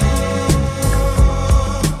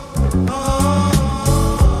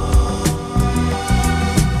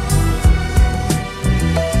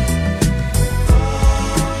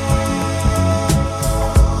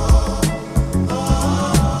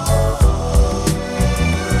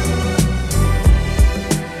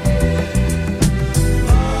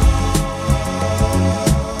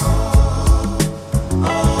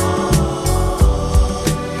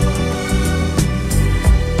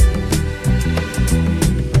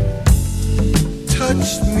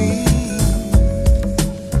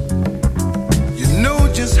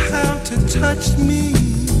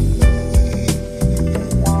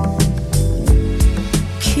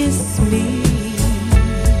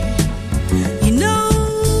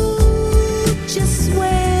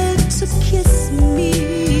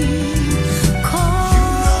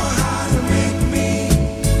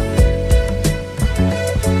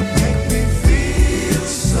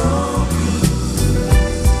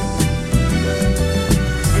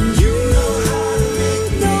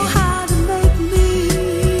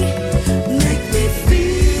 Make me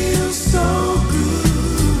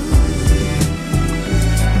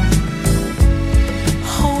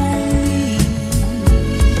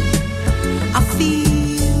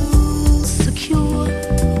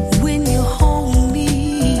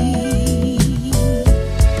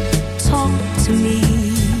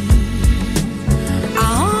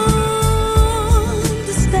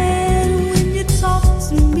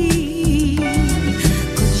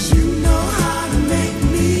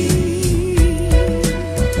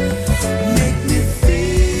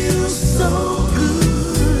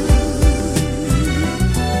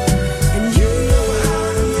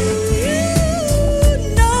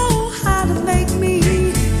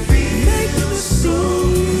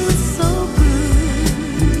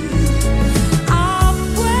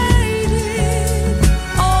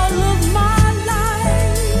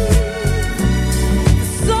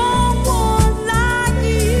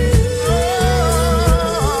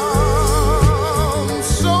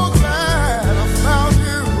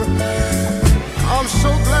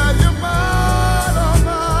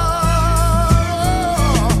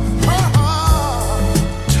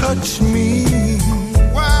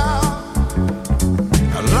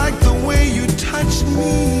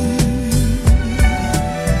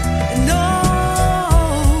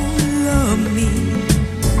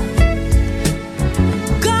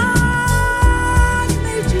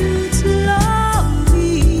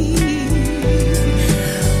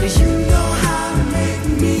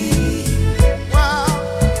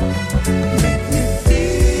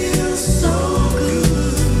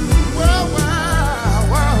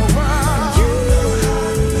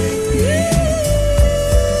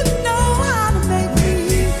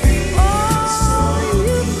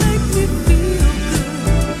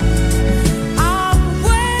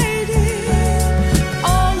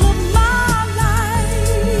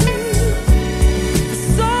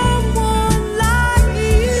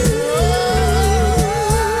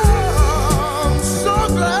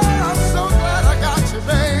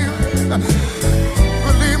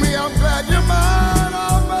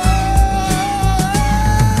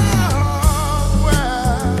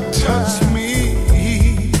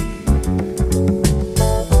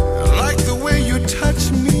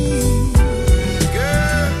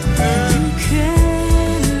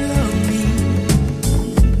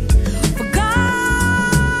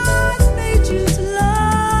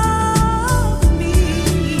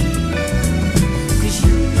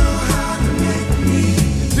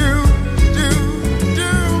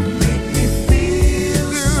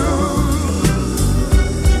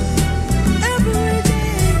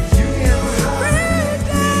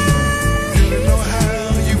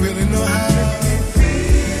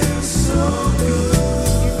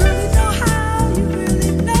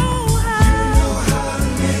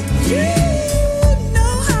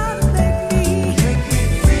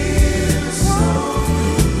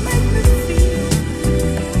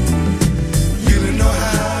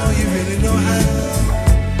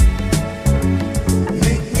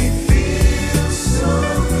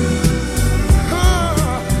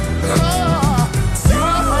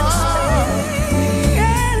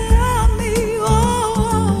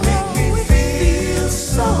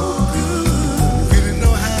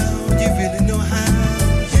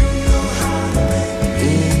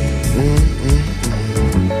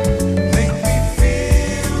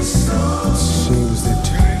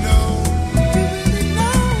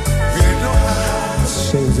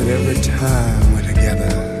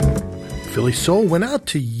Philly Soul went out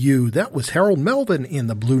to you. That was Harold Melvin in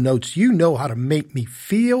the Blue Notes. You Know How to Make Me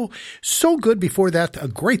Feel. So good. Before that, a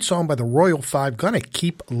great song by the Royal Five, Gonna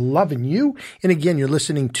Keep Loving You. And again, you're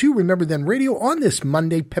listening to Remember Then Radio on this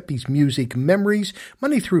Monday, Pepe's Music Memories,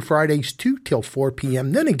 Monday through Fridays, 2 till 4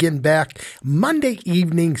 p.m. Then again back Monday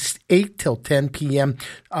evenings, 8 till 10 p.m.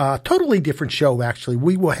 Totally different show, actually.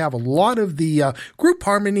 We will have a lot of the group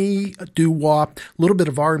harmony, doo-wop, a little bit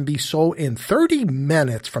of R&B soul, and 30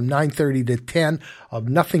 minutes from 9:30 to 10 of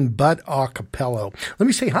nothing but a cappella. Let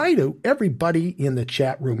me say hi to everybody in the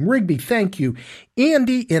chat room. Rigby, thank you.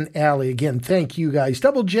 Andy and Allie, again, thank you guys.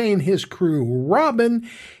 Double J and his crew. Robin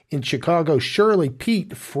in Chicago. Shirley,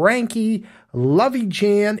 Pete, Frankie, Lovey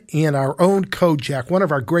Jan, and our own Kojak, one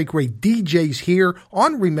of our great DJs here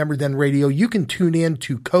on Remember Then Radio. You can tune in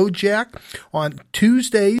to Kojak on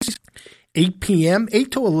Tuesdays, 8 p.m., 8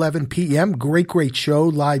 to 11 p.m. Great show,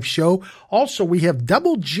 live show. Also, we have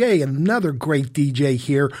Double J, another great DJ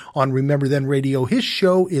here on Remember Then Radio. His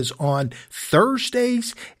show is on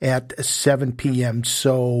Thursdays at 7 p.m.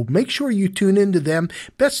 So make sure you tune into them.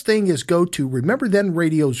 Best thing is go to Remember Then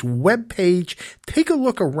Radio's webpage. Take a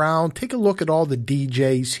look around. Take a look at all the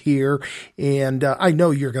DJs here. And I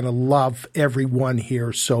know you're going to love everyone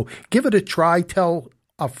here. So give it a try. Tell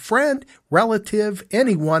a friend, relative,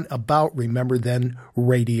 anyone about Remember Then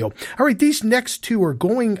Radio. All right, these next two are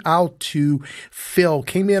going out to Phil.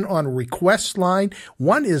 Came in on a request line.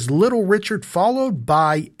 One is Little Richard, followed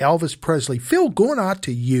by Elvis Presley. Phil, going out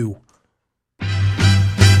to you.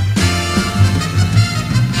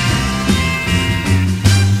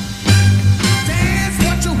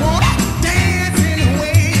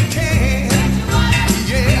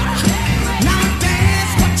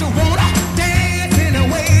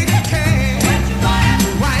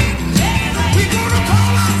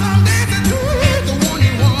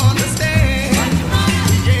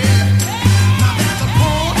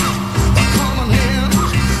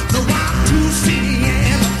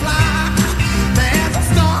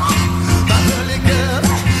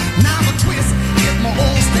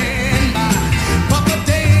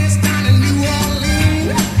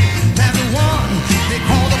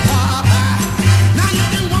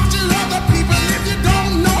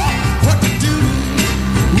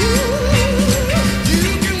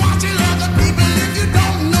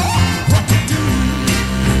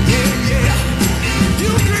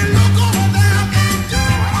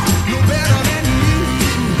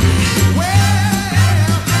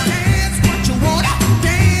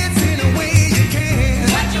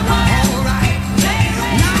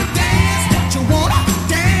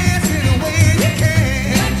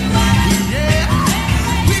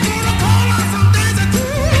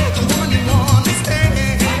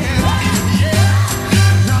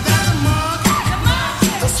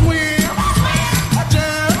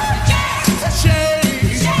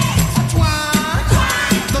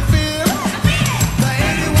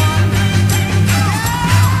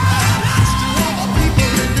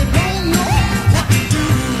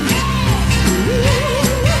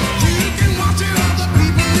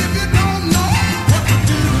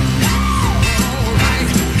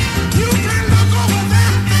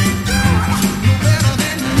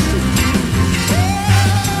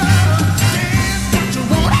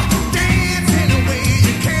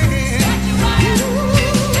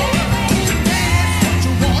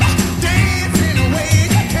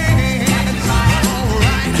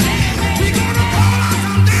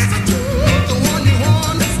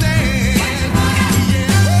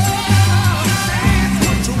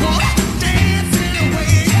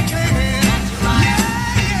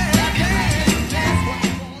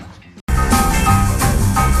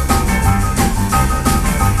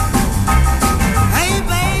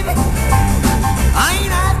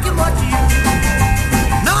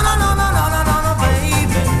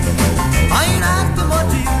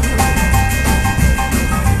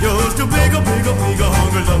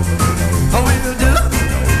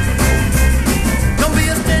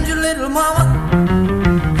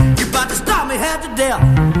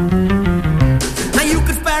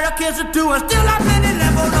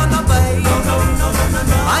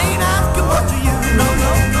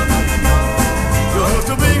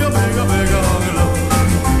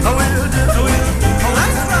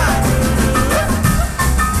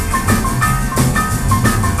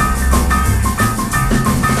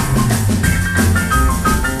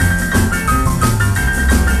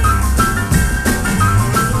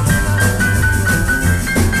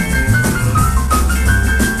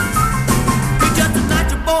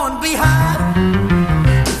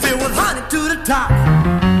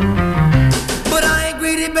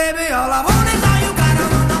 Baby, all I want is how you got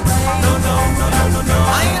on the plane. No,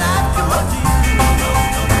 I ain't asking what you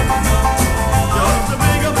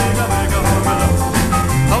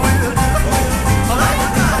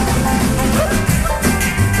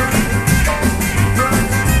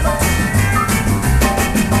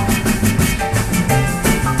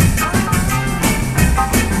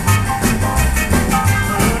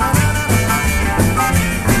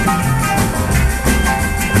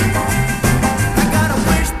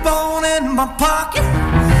pocket.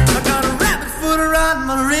 I got a rabbit foot around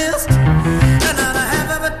my wrist. And I have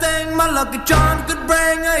everything my lucky charms could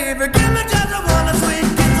bring. If you give me just a one sweet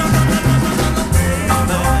kiss,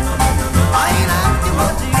 I ain't asking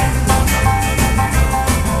much of you.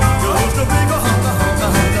 You're just a big hunker, hunker,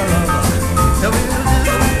 hunker lover.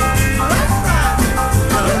 That's right.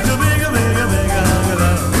 Just a big, big, big hunker lover.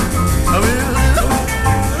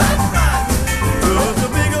 That's right. Just a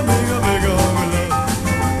big, big, big hunker lover.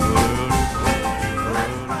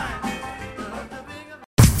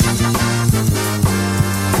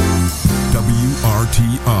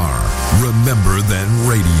 WRTR,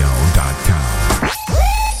 RememberThenRadio.com.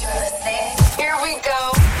 Here we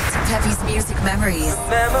go. To Peppy's Music Memories.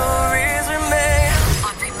 Memories remain.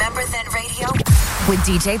 On Remember Then Radio with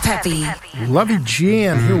DJ Peppy. Lovey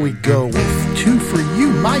Jan, here we go with Two for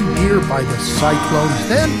You, My Dear by the Cyclones,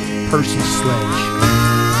 then Percy Sledge.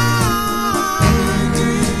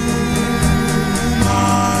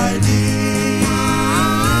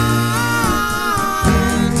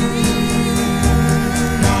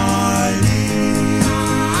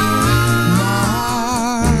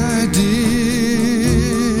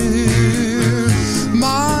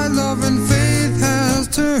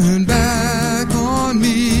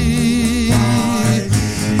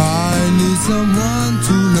 Someone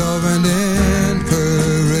to love and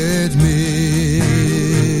encourage me.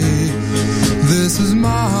 This is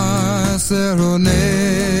my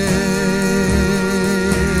serenade.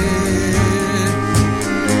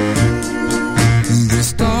 The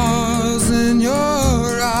stars in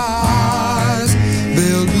your eyes,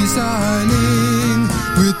 they'll be shining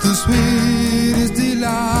with the sweetest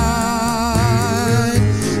delight.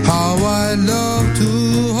 How I'd love to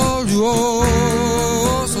hold you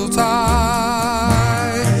oh so tight.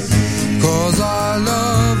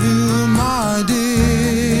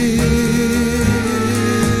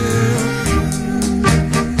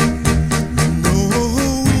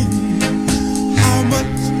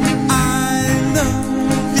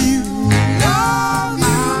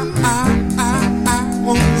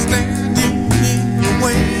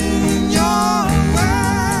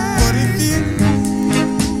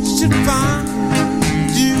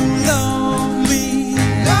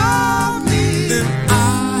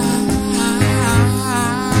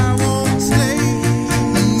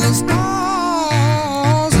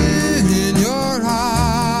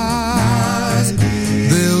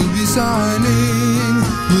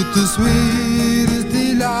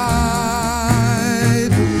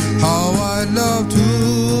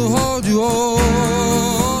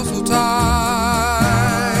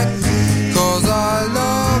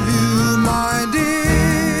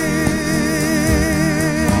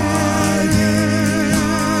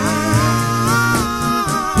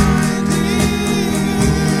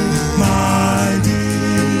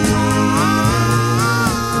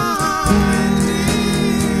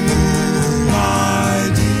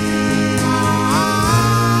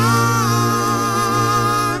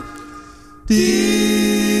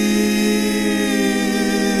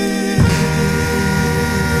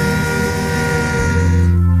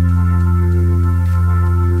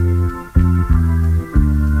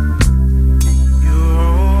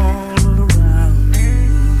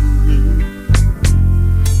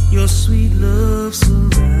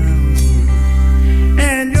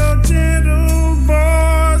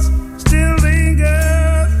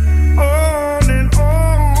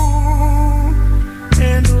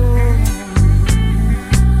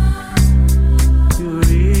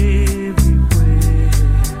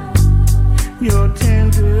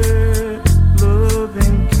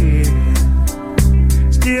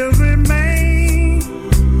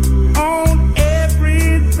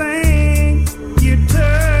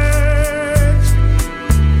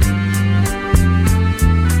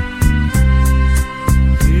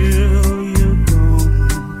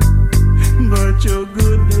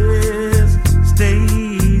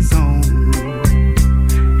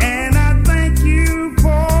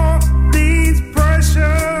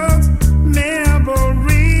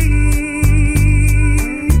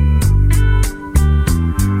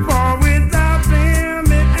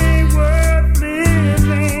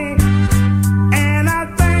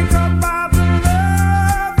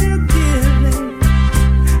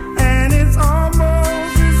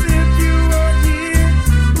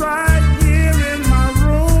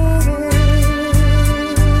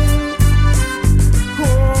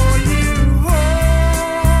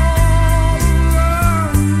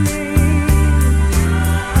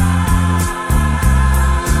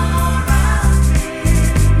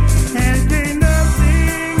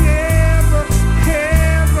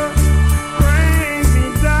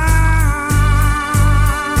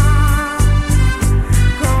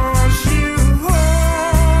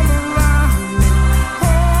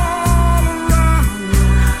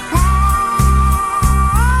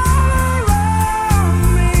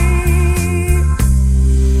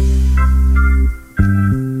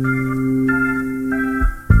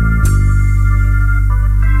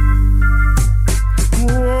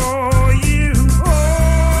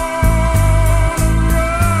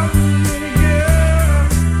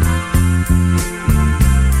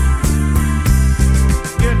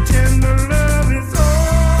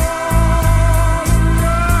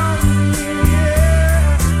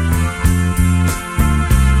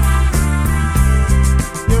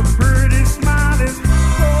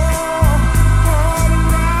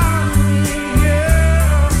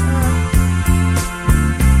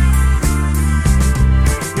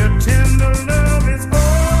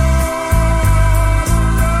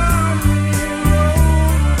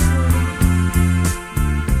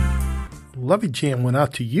 Lovey Jam went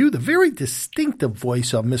out to you, the very distinctive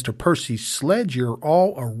voice of Mr. Percy Sledge, You're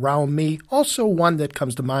All Around Me. Also one that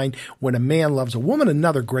comes to mind, When a Man Loves a Woman,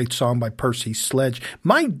 another great song by Percy Sledge.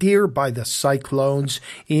 My Dear by the Cyclones.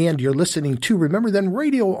 And you're listening to Remember Then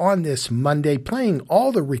Radio on this Monday, playing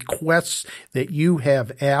all the requests that you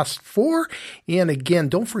have asked for. And again,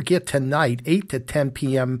 don't forget tonight, 8 to 10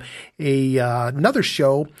 p.m., another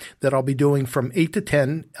show that I'll be doing from 8 to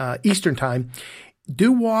 10 Eastern Time.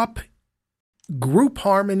 Doo-wop, group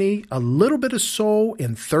harmony, a little bit of soul,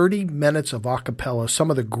 and 30 minutes of acapella. Some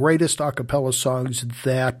of the greatest acapella songs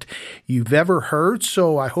that you've ever heard.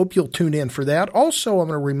 So I hope you'll tune in for that. Also, I'm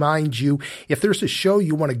going to remind you, if there's a show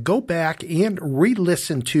you want to go back and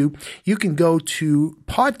re-listen to, you can go to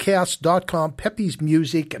podcast.com, Pepe's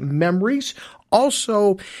Music Memories.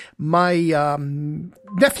 Also, my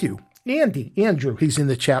nephew, Andrew, he's in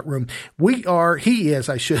the chat room. He is,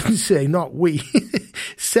 I shouldn't say, not we,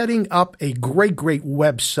 setting up a great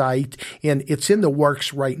website, and it's in the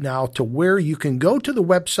works right now to where you can go to the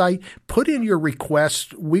website, put in your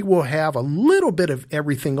request. We will have a little bit of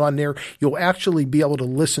everything on there. You'll actually be able to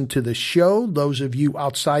listen to the show, those of you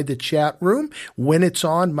outside the chat room, when it's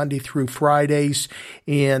on Monday through Fridays,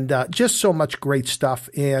 and just so much great stuff.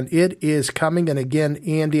 And it is coming. And again,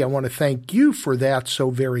 Andy, I want to thank you for that so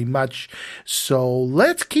very much. So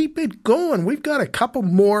let's keep it going. We've got a couple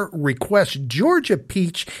more requests. Georgia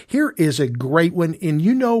Peach, here is a great one. And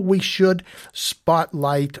you know we should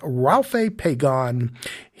spotlight Ralph A. Pagan.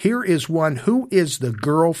 Here is one, Who Is the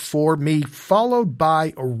Girl for Me, followed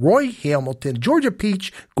by Roy Hamilton. Georgia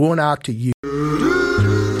Peach, going out to you.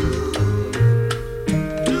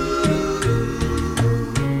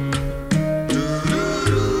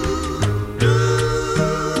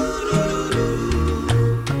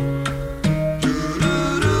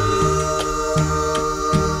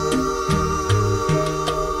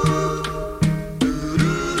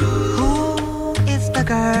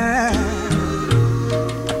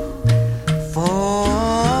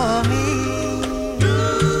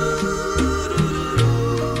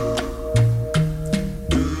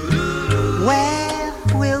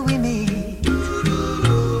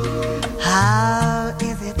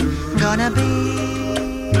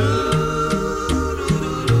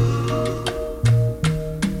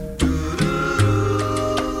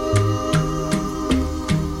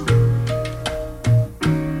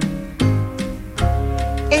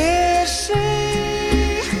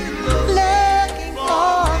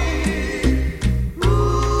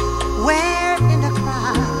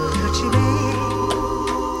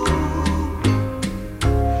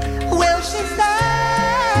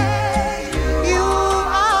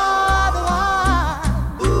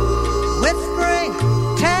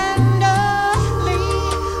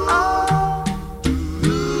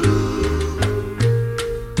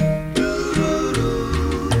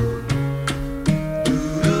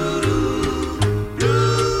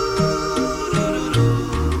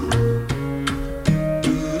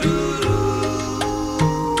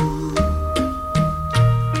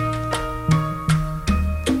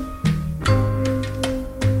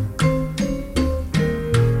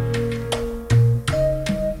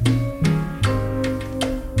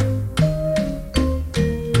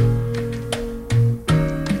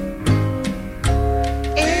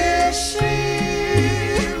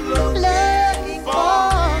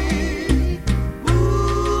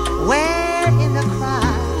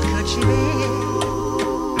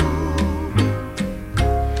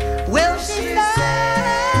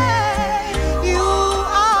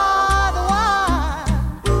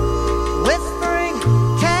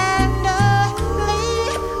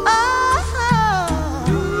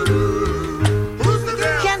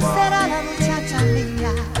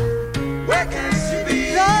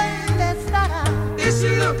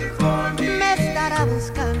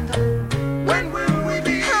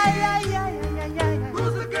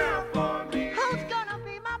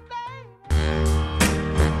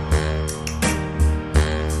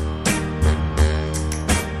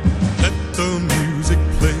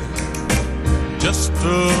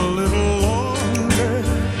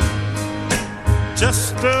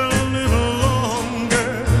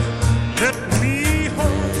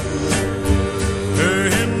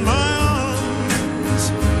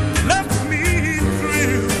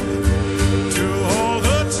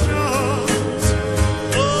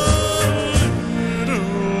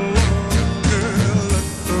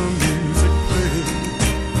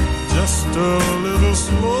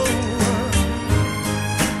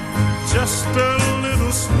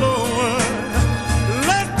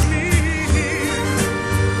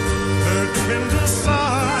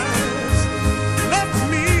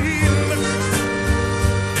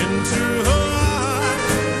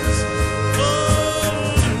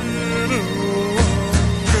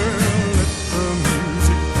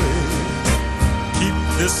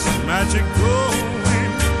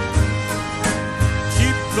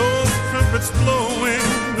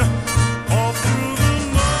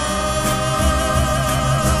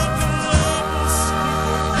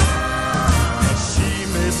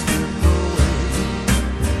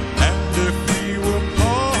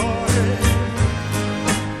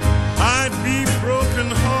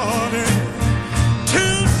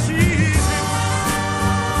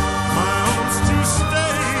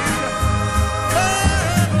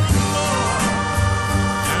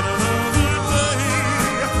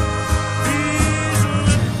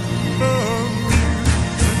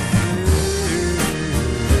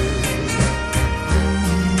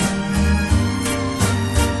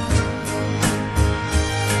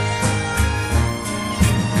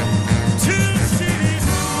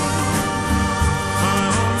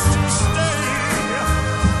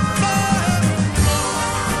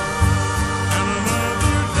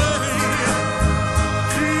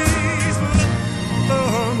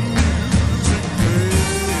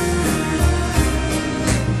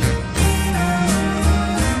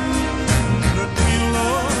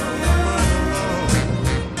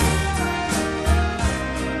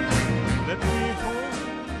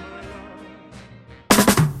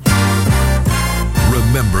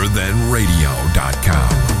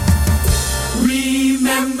 RememberThenRadio.com.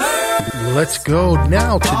 Remember. Let's go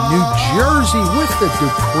now to New Jersey with the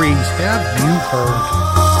Duprees. Have you heard?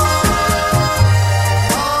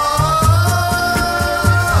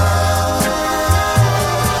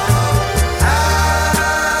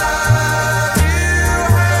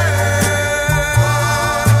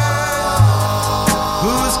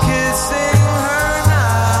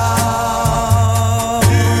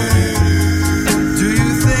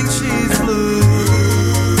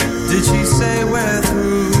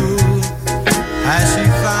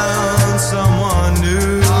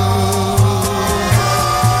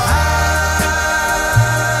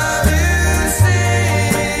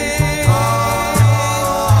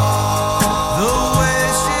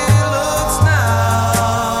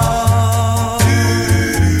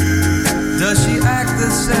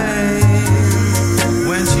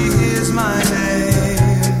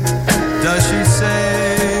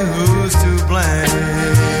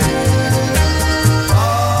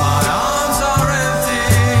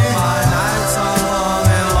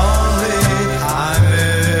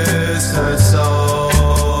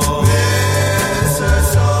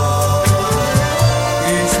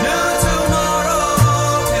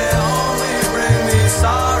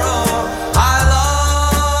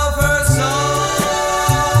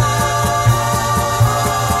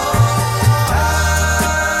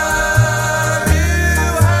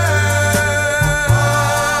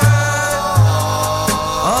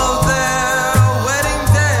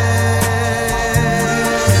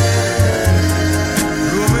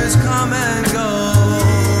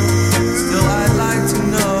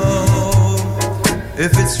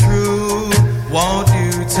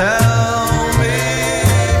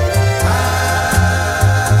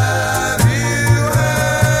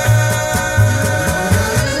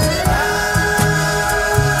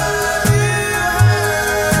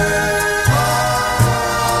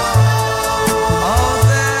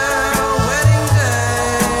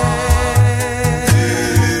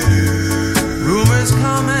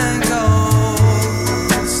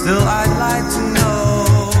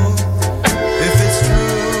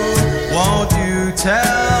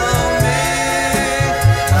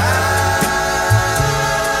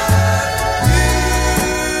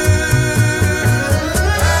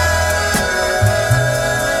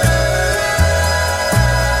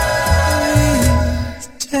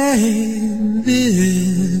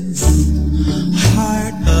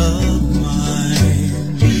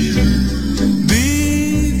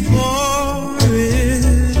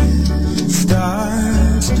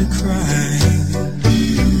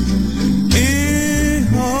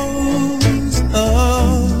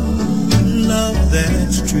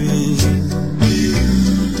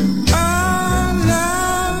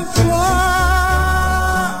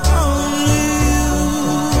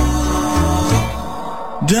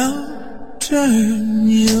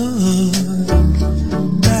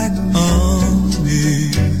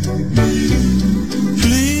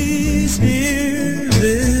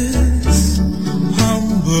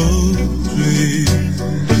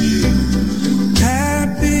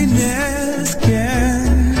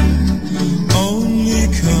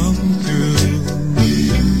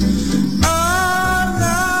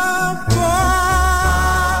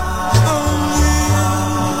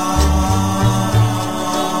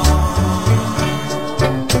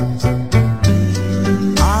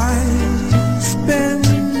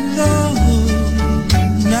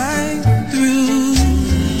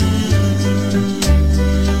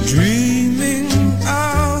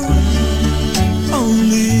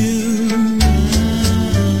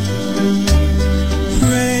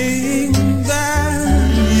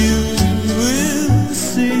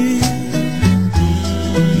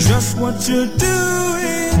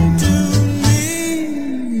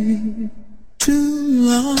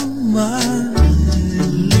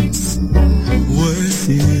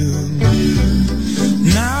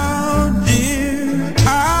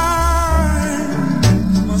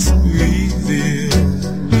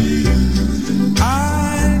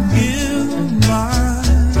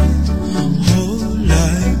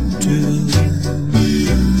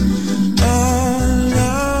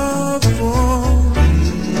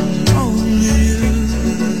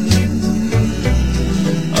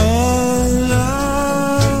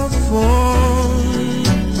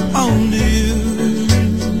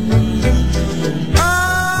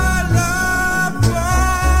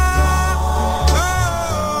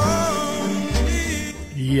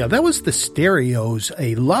 Yeah, that was the Stereos,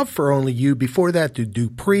 A Love for Only You. Before that, the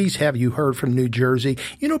Duprees, Have You Heard from New Jersey?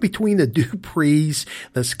 You know, between the Duprees,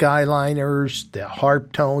 the Skyliners, the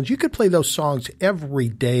Harp Tones, you could play those songs every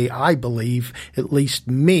day, I believe, at least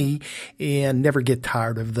me, and never get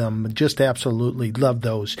tired of them. Just absolutely love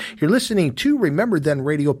those. You're listening to Remember Then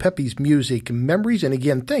Radio, Pepe's Music Memories. And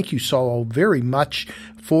again, thank you so very much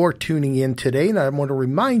for tuning in today. And I want to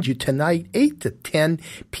remind you tonight, 8 to 10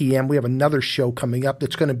 p.m., we have another show coming up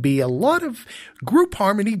that's going to be a lot of group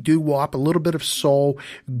harmony, doo-wop, a little bit of soul,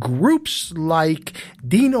 groups like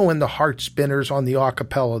Dino and the Heart Spinners on the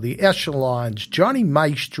acapella, the Echelons, Johnny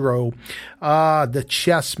Maestro, the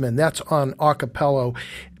Chessmen, that's on acapella,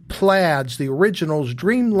 Plaids, the Originals,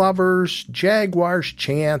 Dream Lovers, Jaguars,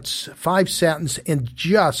 Chants, Five Satins, and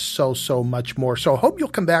just so much more. So I hope you'll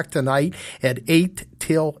come back tonight at 8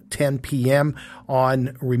 till 10 p.m.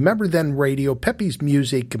 on Remember Then Radio, Pepe's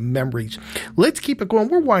Music Memories. Let's keep it going.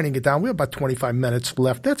 We're winding it down. We have about 25 minutes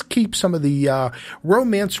left. Let's keep some of the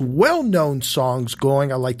romance, well-known songs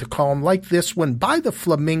going. I like to call them, like this one by the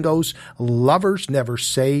Flamingos, Lovers Never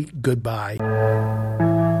Say Goodbye.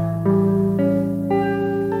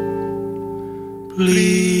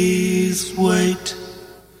 Please wait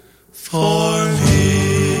for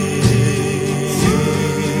me,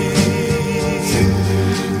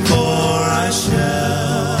 for I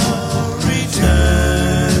shall return.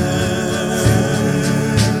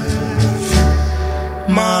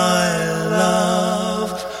 My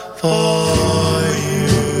love for you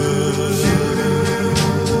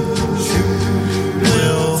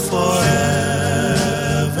will forever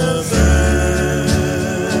burn.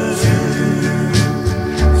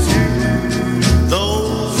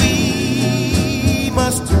 Though we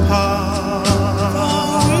must part,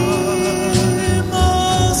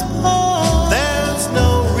 there's no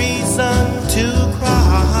reason to cry.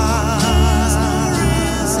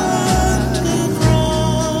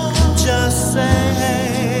 Just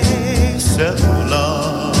say so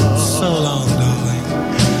long, darling,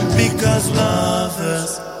 because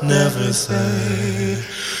lovers never say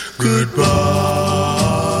goodbye.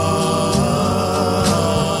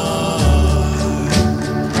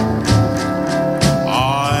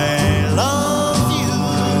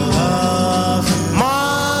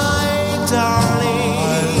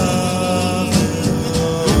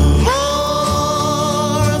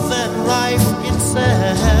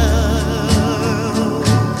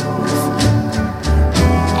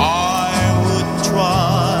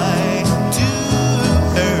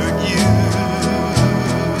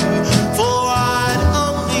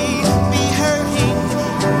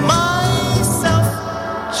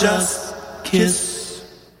 Just kiss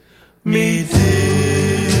me, dear,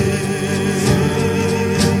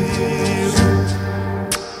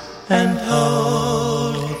 and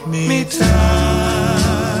hold me tight,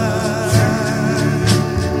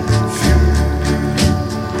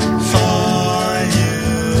 for you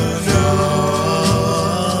know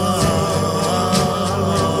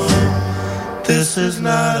this is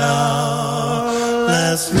not our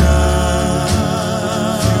last night.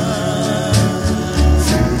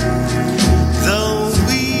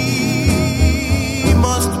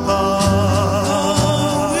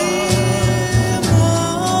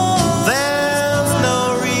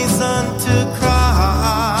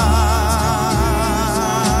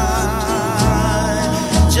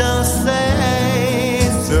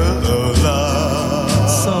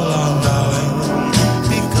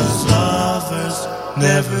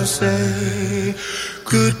 Never say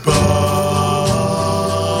goodbye.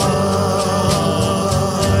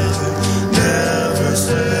 Never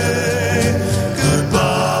say goodbye.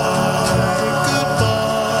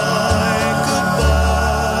 Goodbye, goodbye.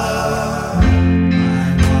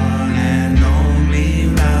 My one and only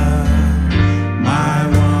love. My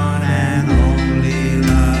one and only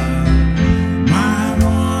love. My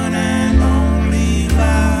one and only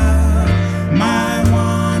love. My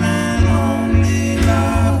one and only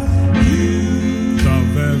love. You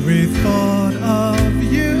love every thought.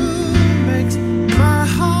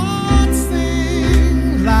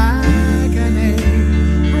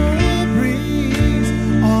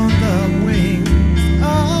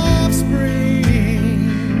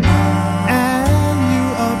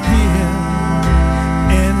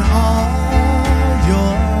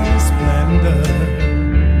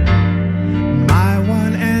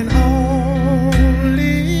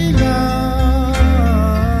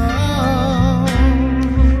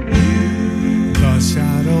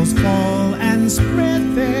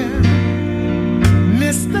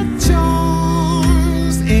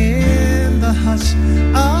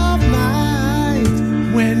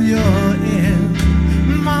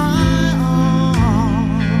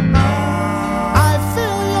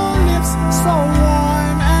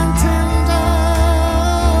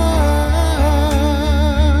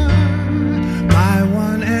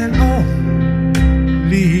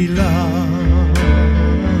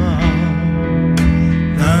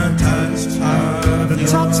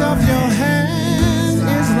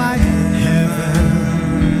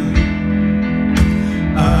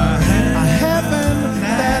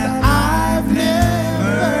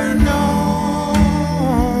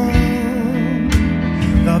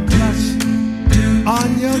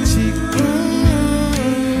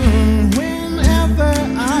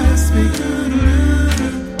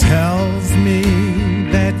 me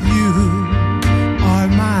that you are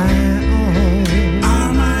my own.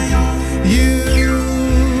 You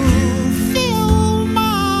fill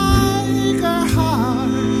my eager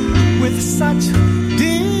heart with such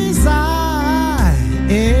desire.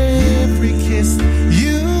 Every kiss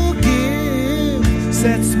you give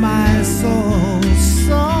sets my soul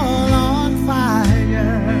on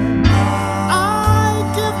fire.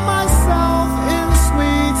 I give myself in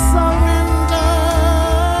sweet surrender.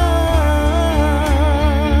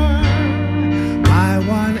 My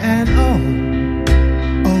one and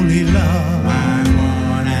only love. My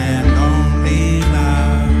one and only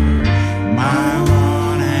love. My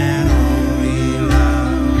one and only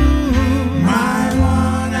love. My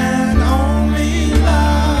one and only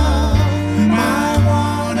love. My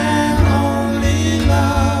one and only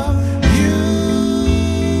love. You.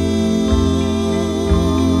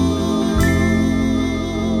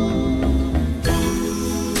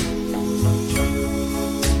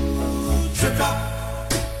 Took up.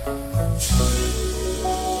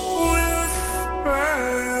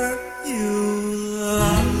 You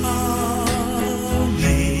love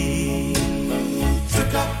me.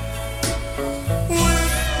 Took up.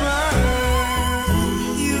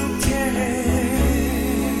 You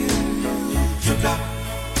care. Took up.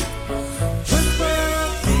 Whisper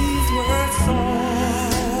these words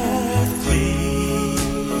softly,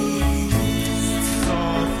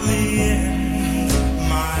 softly in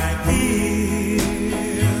my ear.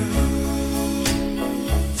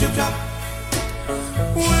 Took up.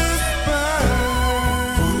 Whisper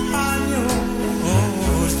on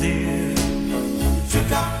yours, dear.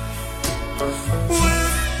 Took up.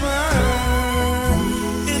 Whisper,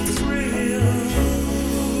 it's real.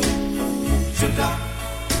 Took up.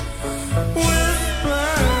 Whisper,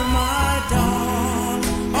 my darling.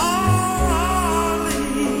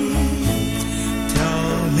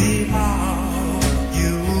 Tell me how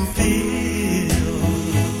you feel.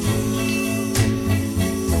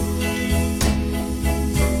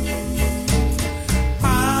 I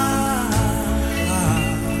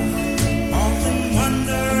often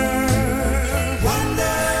wonder if I'll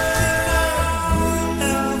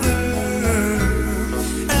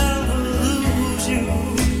ever lose you,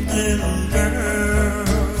 little girl.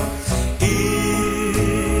 If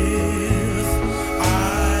I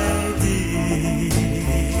did,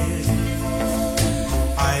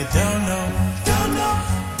 I don't know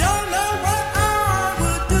what I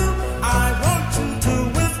would do. I want you to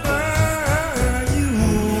whisper you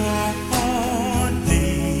on me.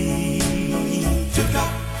 Took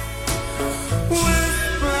up.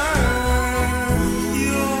 Whisper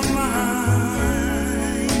you're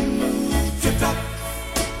mine. Took up.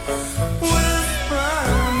 Whisper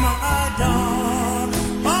my darling.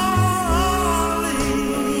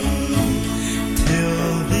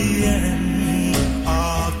 Till the end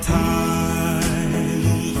of time.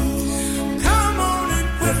 Come on and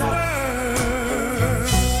whisper.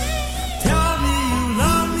 Tell me you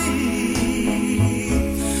love me.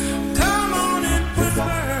 Come on and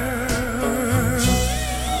whisper.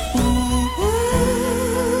 Ooh,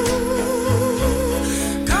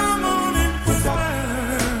 come on and whisper.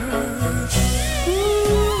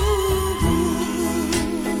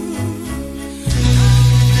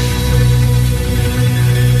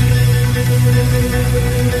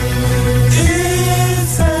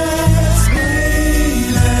 It's as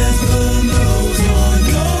plain as the nose on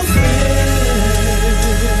your face.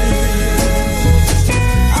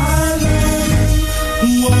 I love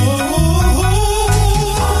you. Whoa,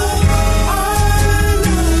 I love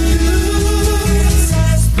you. It's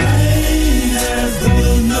as plain as the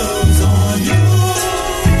nose on your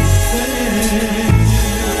face.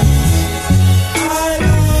 I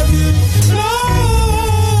love you. Oh,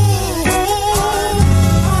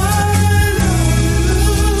 I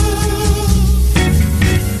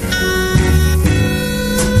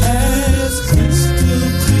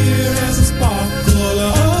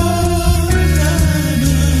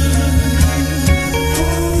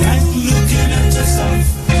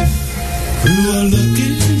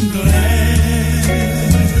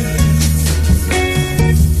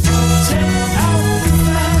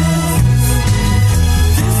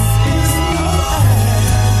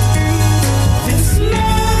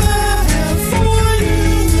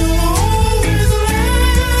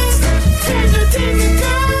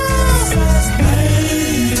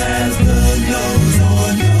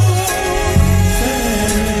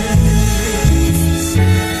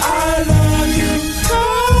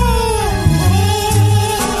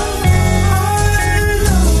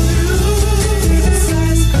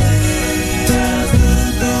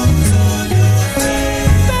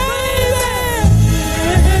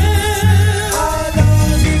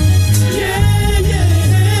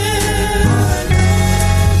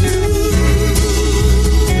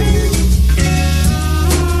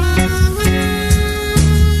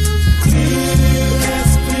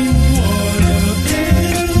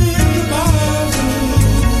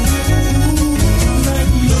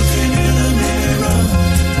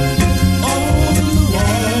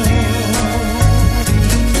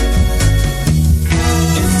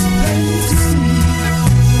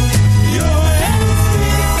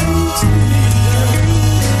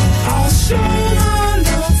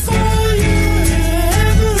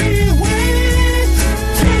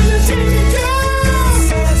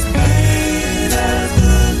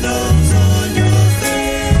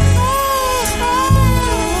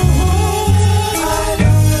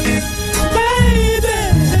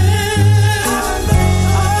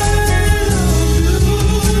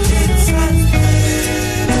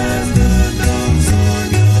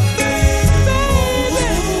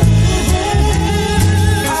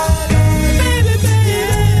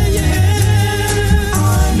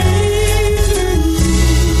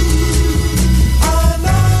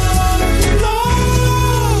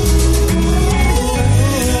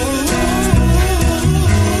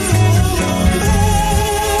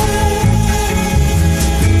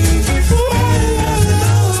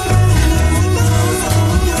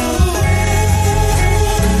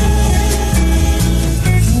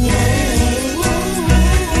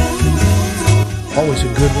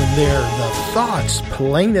was a good one there. The Thoughts,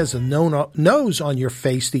 Plain as a Nose on Your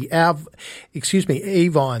Face. The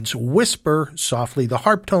Avon's Whisper Softly. The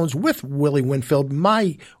Harp Tones with Willie Winfield,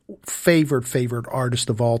 my favorite artist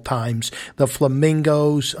of all times. The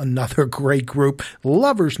Flamingos, another great group.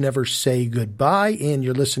 Lovers Never Say Goodbye. And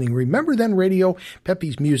you're listening Remember Then Radio,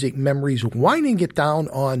 Pepe's Music Memories, winding it down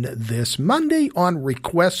on this Monday on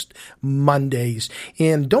Request Mondays.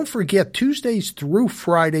 And don't forget, Tuesdays through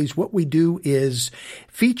Fridays, what we do is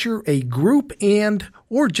feature a group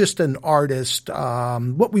or just an artist.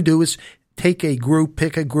 What we do is take a group,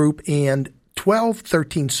 pick a group, and 12,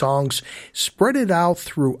 13 songs, spread it out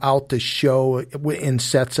throughout the show in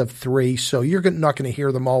sets of 3. So you're not going to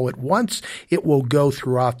hear them all at once. It will go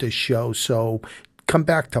throughout the show. So come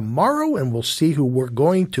back tomorrow and we'll see who we're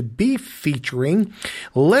going to be featuring.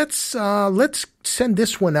 Let's send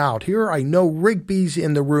this one out here. I know Rigby's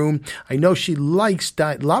in the room. I know she loves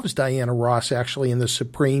Diana Ross actually in the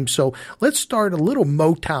Supreme. So let's start a little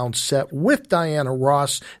Motown set with Diana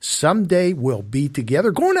Ross. Someday We'll Be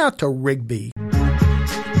Together. Going out to Rigby.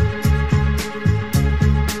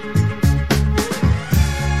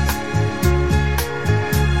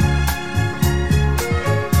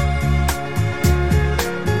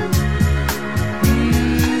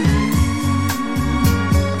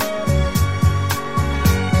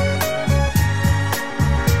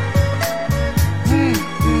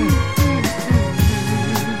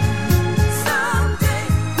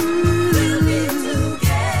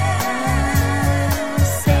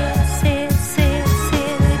 Say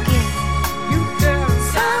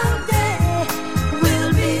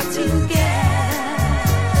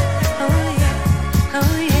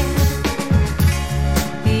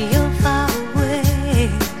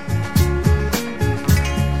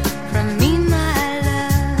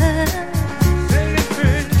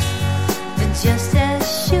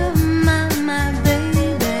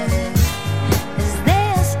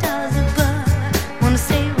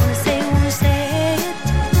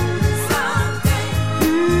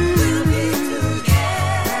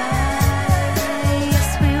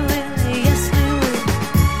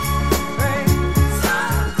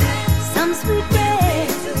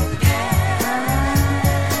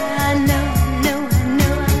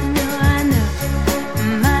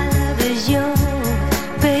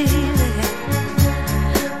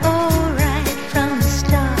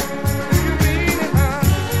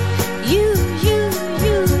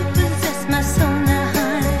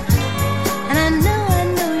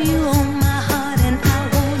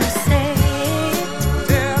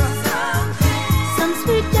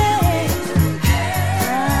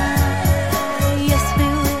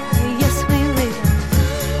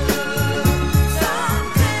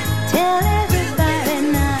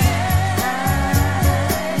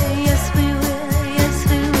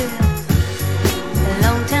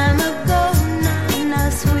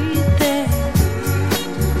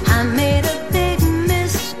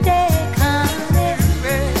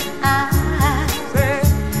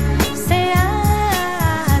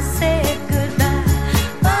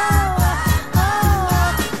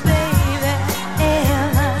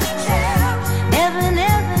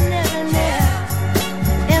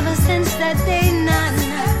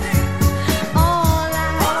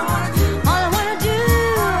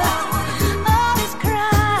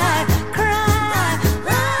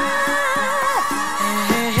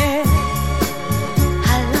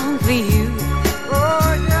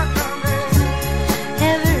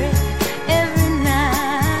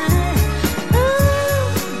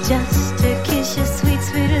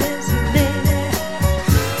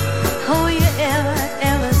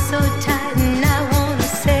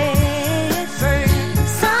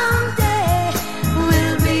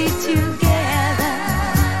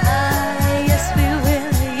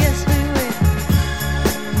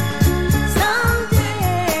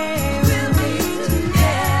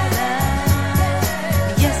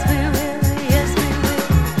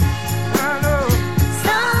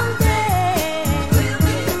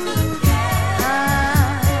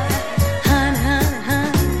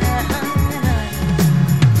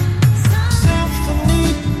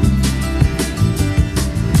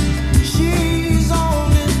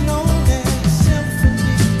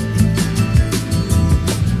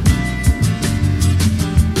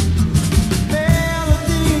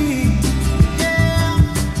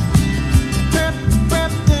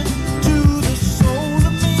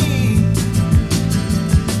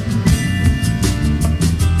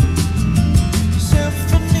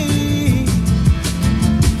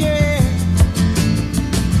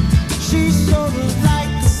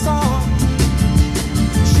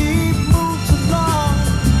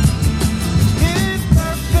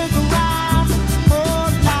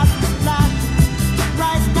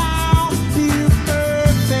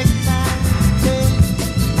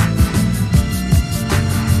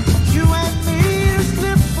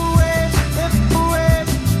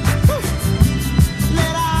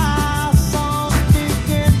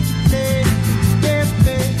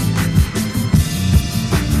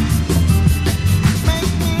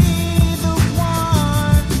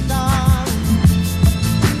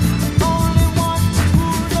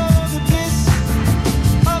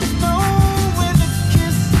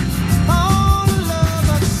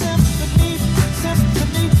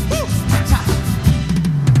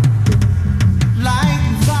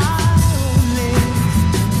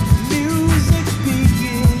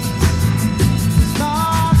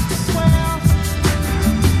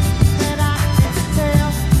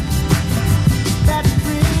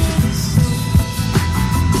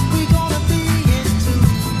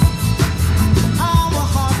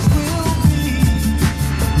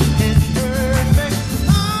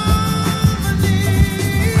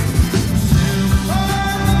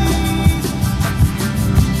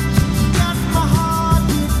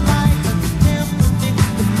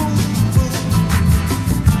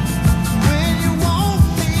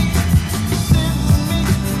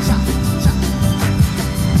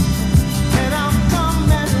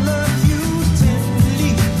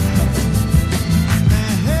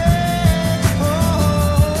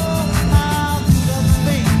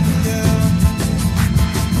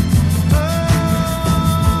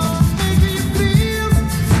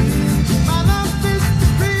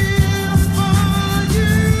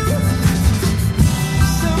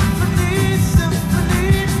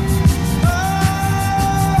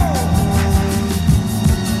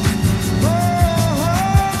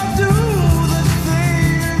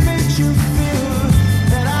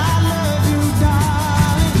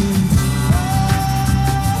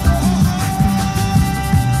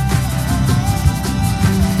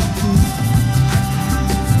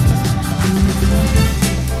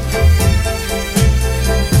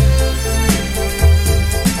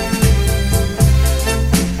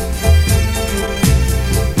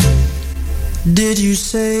Did you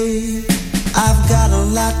say I've got a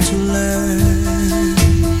lot to learn?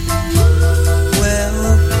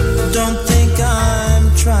 Well, don't think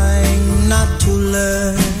I'm trying not to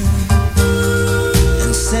learn.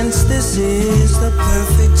 And since this is the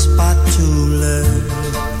perfect spot to learn,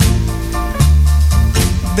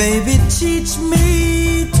 baby, teach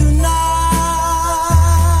me tonight.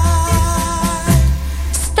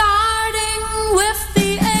 Starting with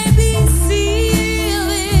the ABC of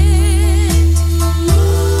it,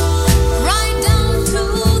 right down to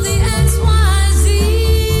the XYZ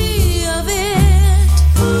of it.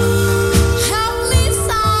 Help me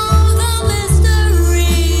solve the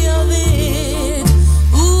mystery of it.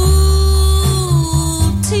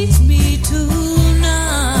 Ooh, teach me tonight.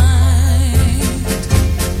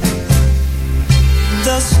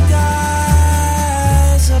 The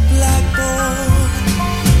sky's a blackboard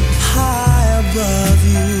high above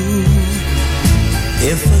you.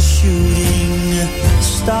 If a shooting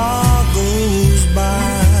star goes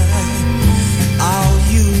by, I'll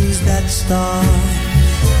use that star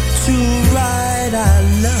to write I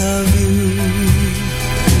love you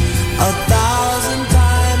 1,000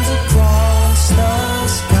 times across the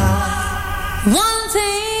sky. One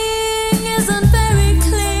thing isn't very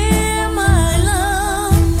clear, my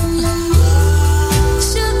love.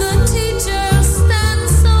 Should the teacher stand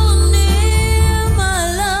so near,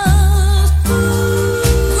 my love?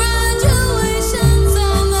 Graduation's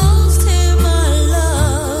almost here, my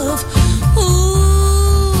love.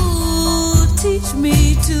 Ooh, teach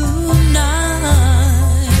me tonight.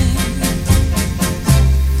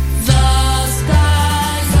 The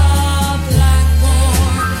sky's a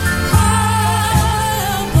blackboard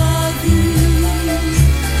high above you.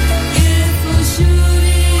 If a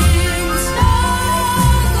shooting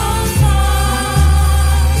star goes by,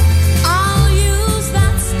 I'll use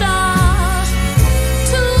that star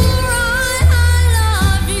to write I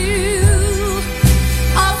love you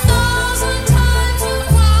 1,000 times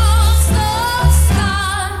across the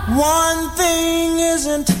sky. One thing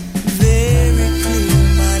isn't very clear,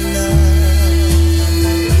 my love.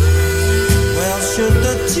 Well, should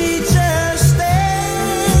the teacher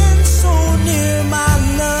stand so near, my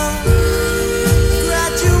love?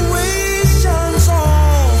 Graduation's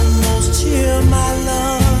almost here, my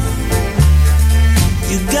love.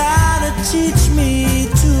 You gotta teach me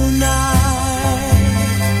tonight.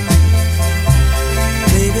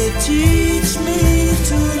 Baby, teach me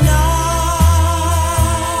tonight.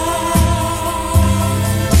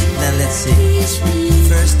 Now let's see.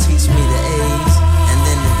 First teach me the A's, and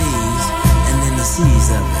then the B's, and then the C's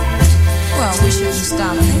of it. Well, we shouldn't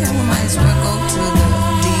stop there. We might as well go to the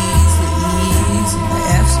D's, the E's, and the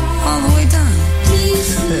F's, all the way down.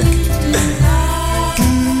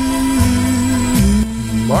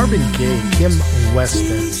 Marvin Gaye, Kim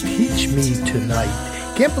Weston, Teach Me Tonight.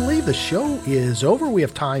 Can't believe the show is over. We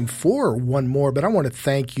have time for one more, but I want to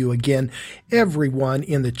thank you again, everyone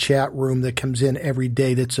in the chat room that comes in every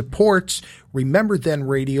day that supports Remember Then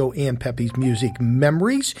Radio and Pepe's Music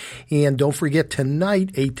Memories. And don't forget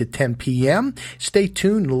tonight, 8 to 10 p.m. Stay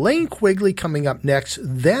tuned. Lane Quigley coming up next.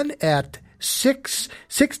 Then at 6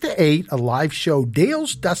 to 8, a live show,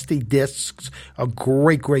 Dale's Dusty Discs, a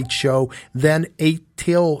great show. Then 8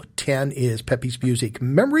 till 10 is Pepe's Music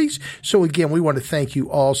Memories. So again, we want to thank you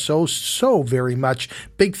all so very much.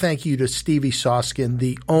 Big thank you to Stevie Soskin,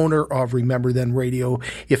 the owner of Remember Then Radio.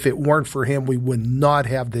 If it weren't for him, we would not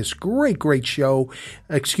have this great show.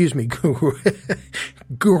 Excuse me,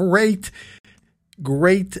 great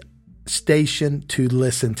station to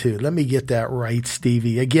listen to. Let me get that right,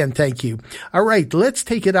 Stevie. Again, thank you. All right, let's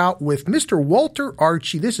take it out with Mr. Walter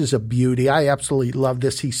Archie. This is a beauty. I absolutely love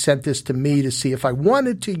this. He sent this to me to see if I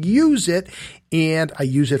wanted to use it, and I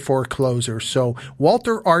use it for a closer. So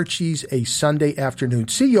Walter Archie's A Sunday Afternoon.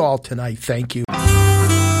 See you all tonight. Thank you.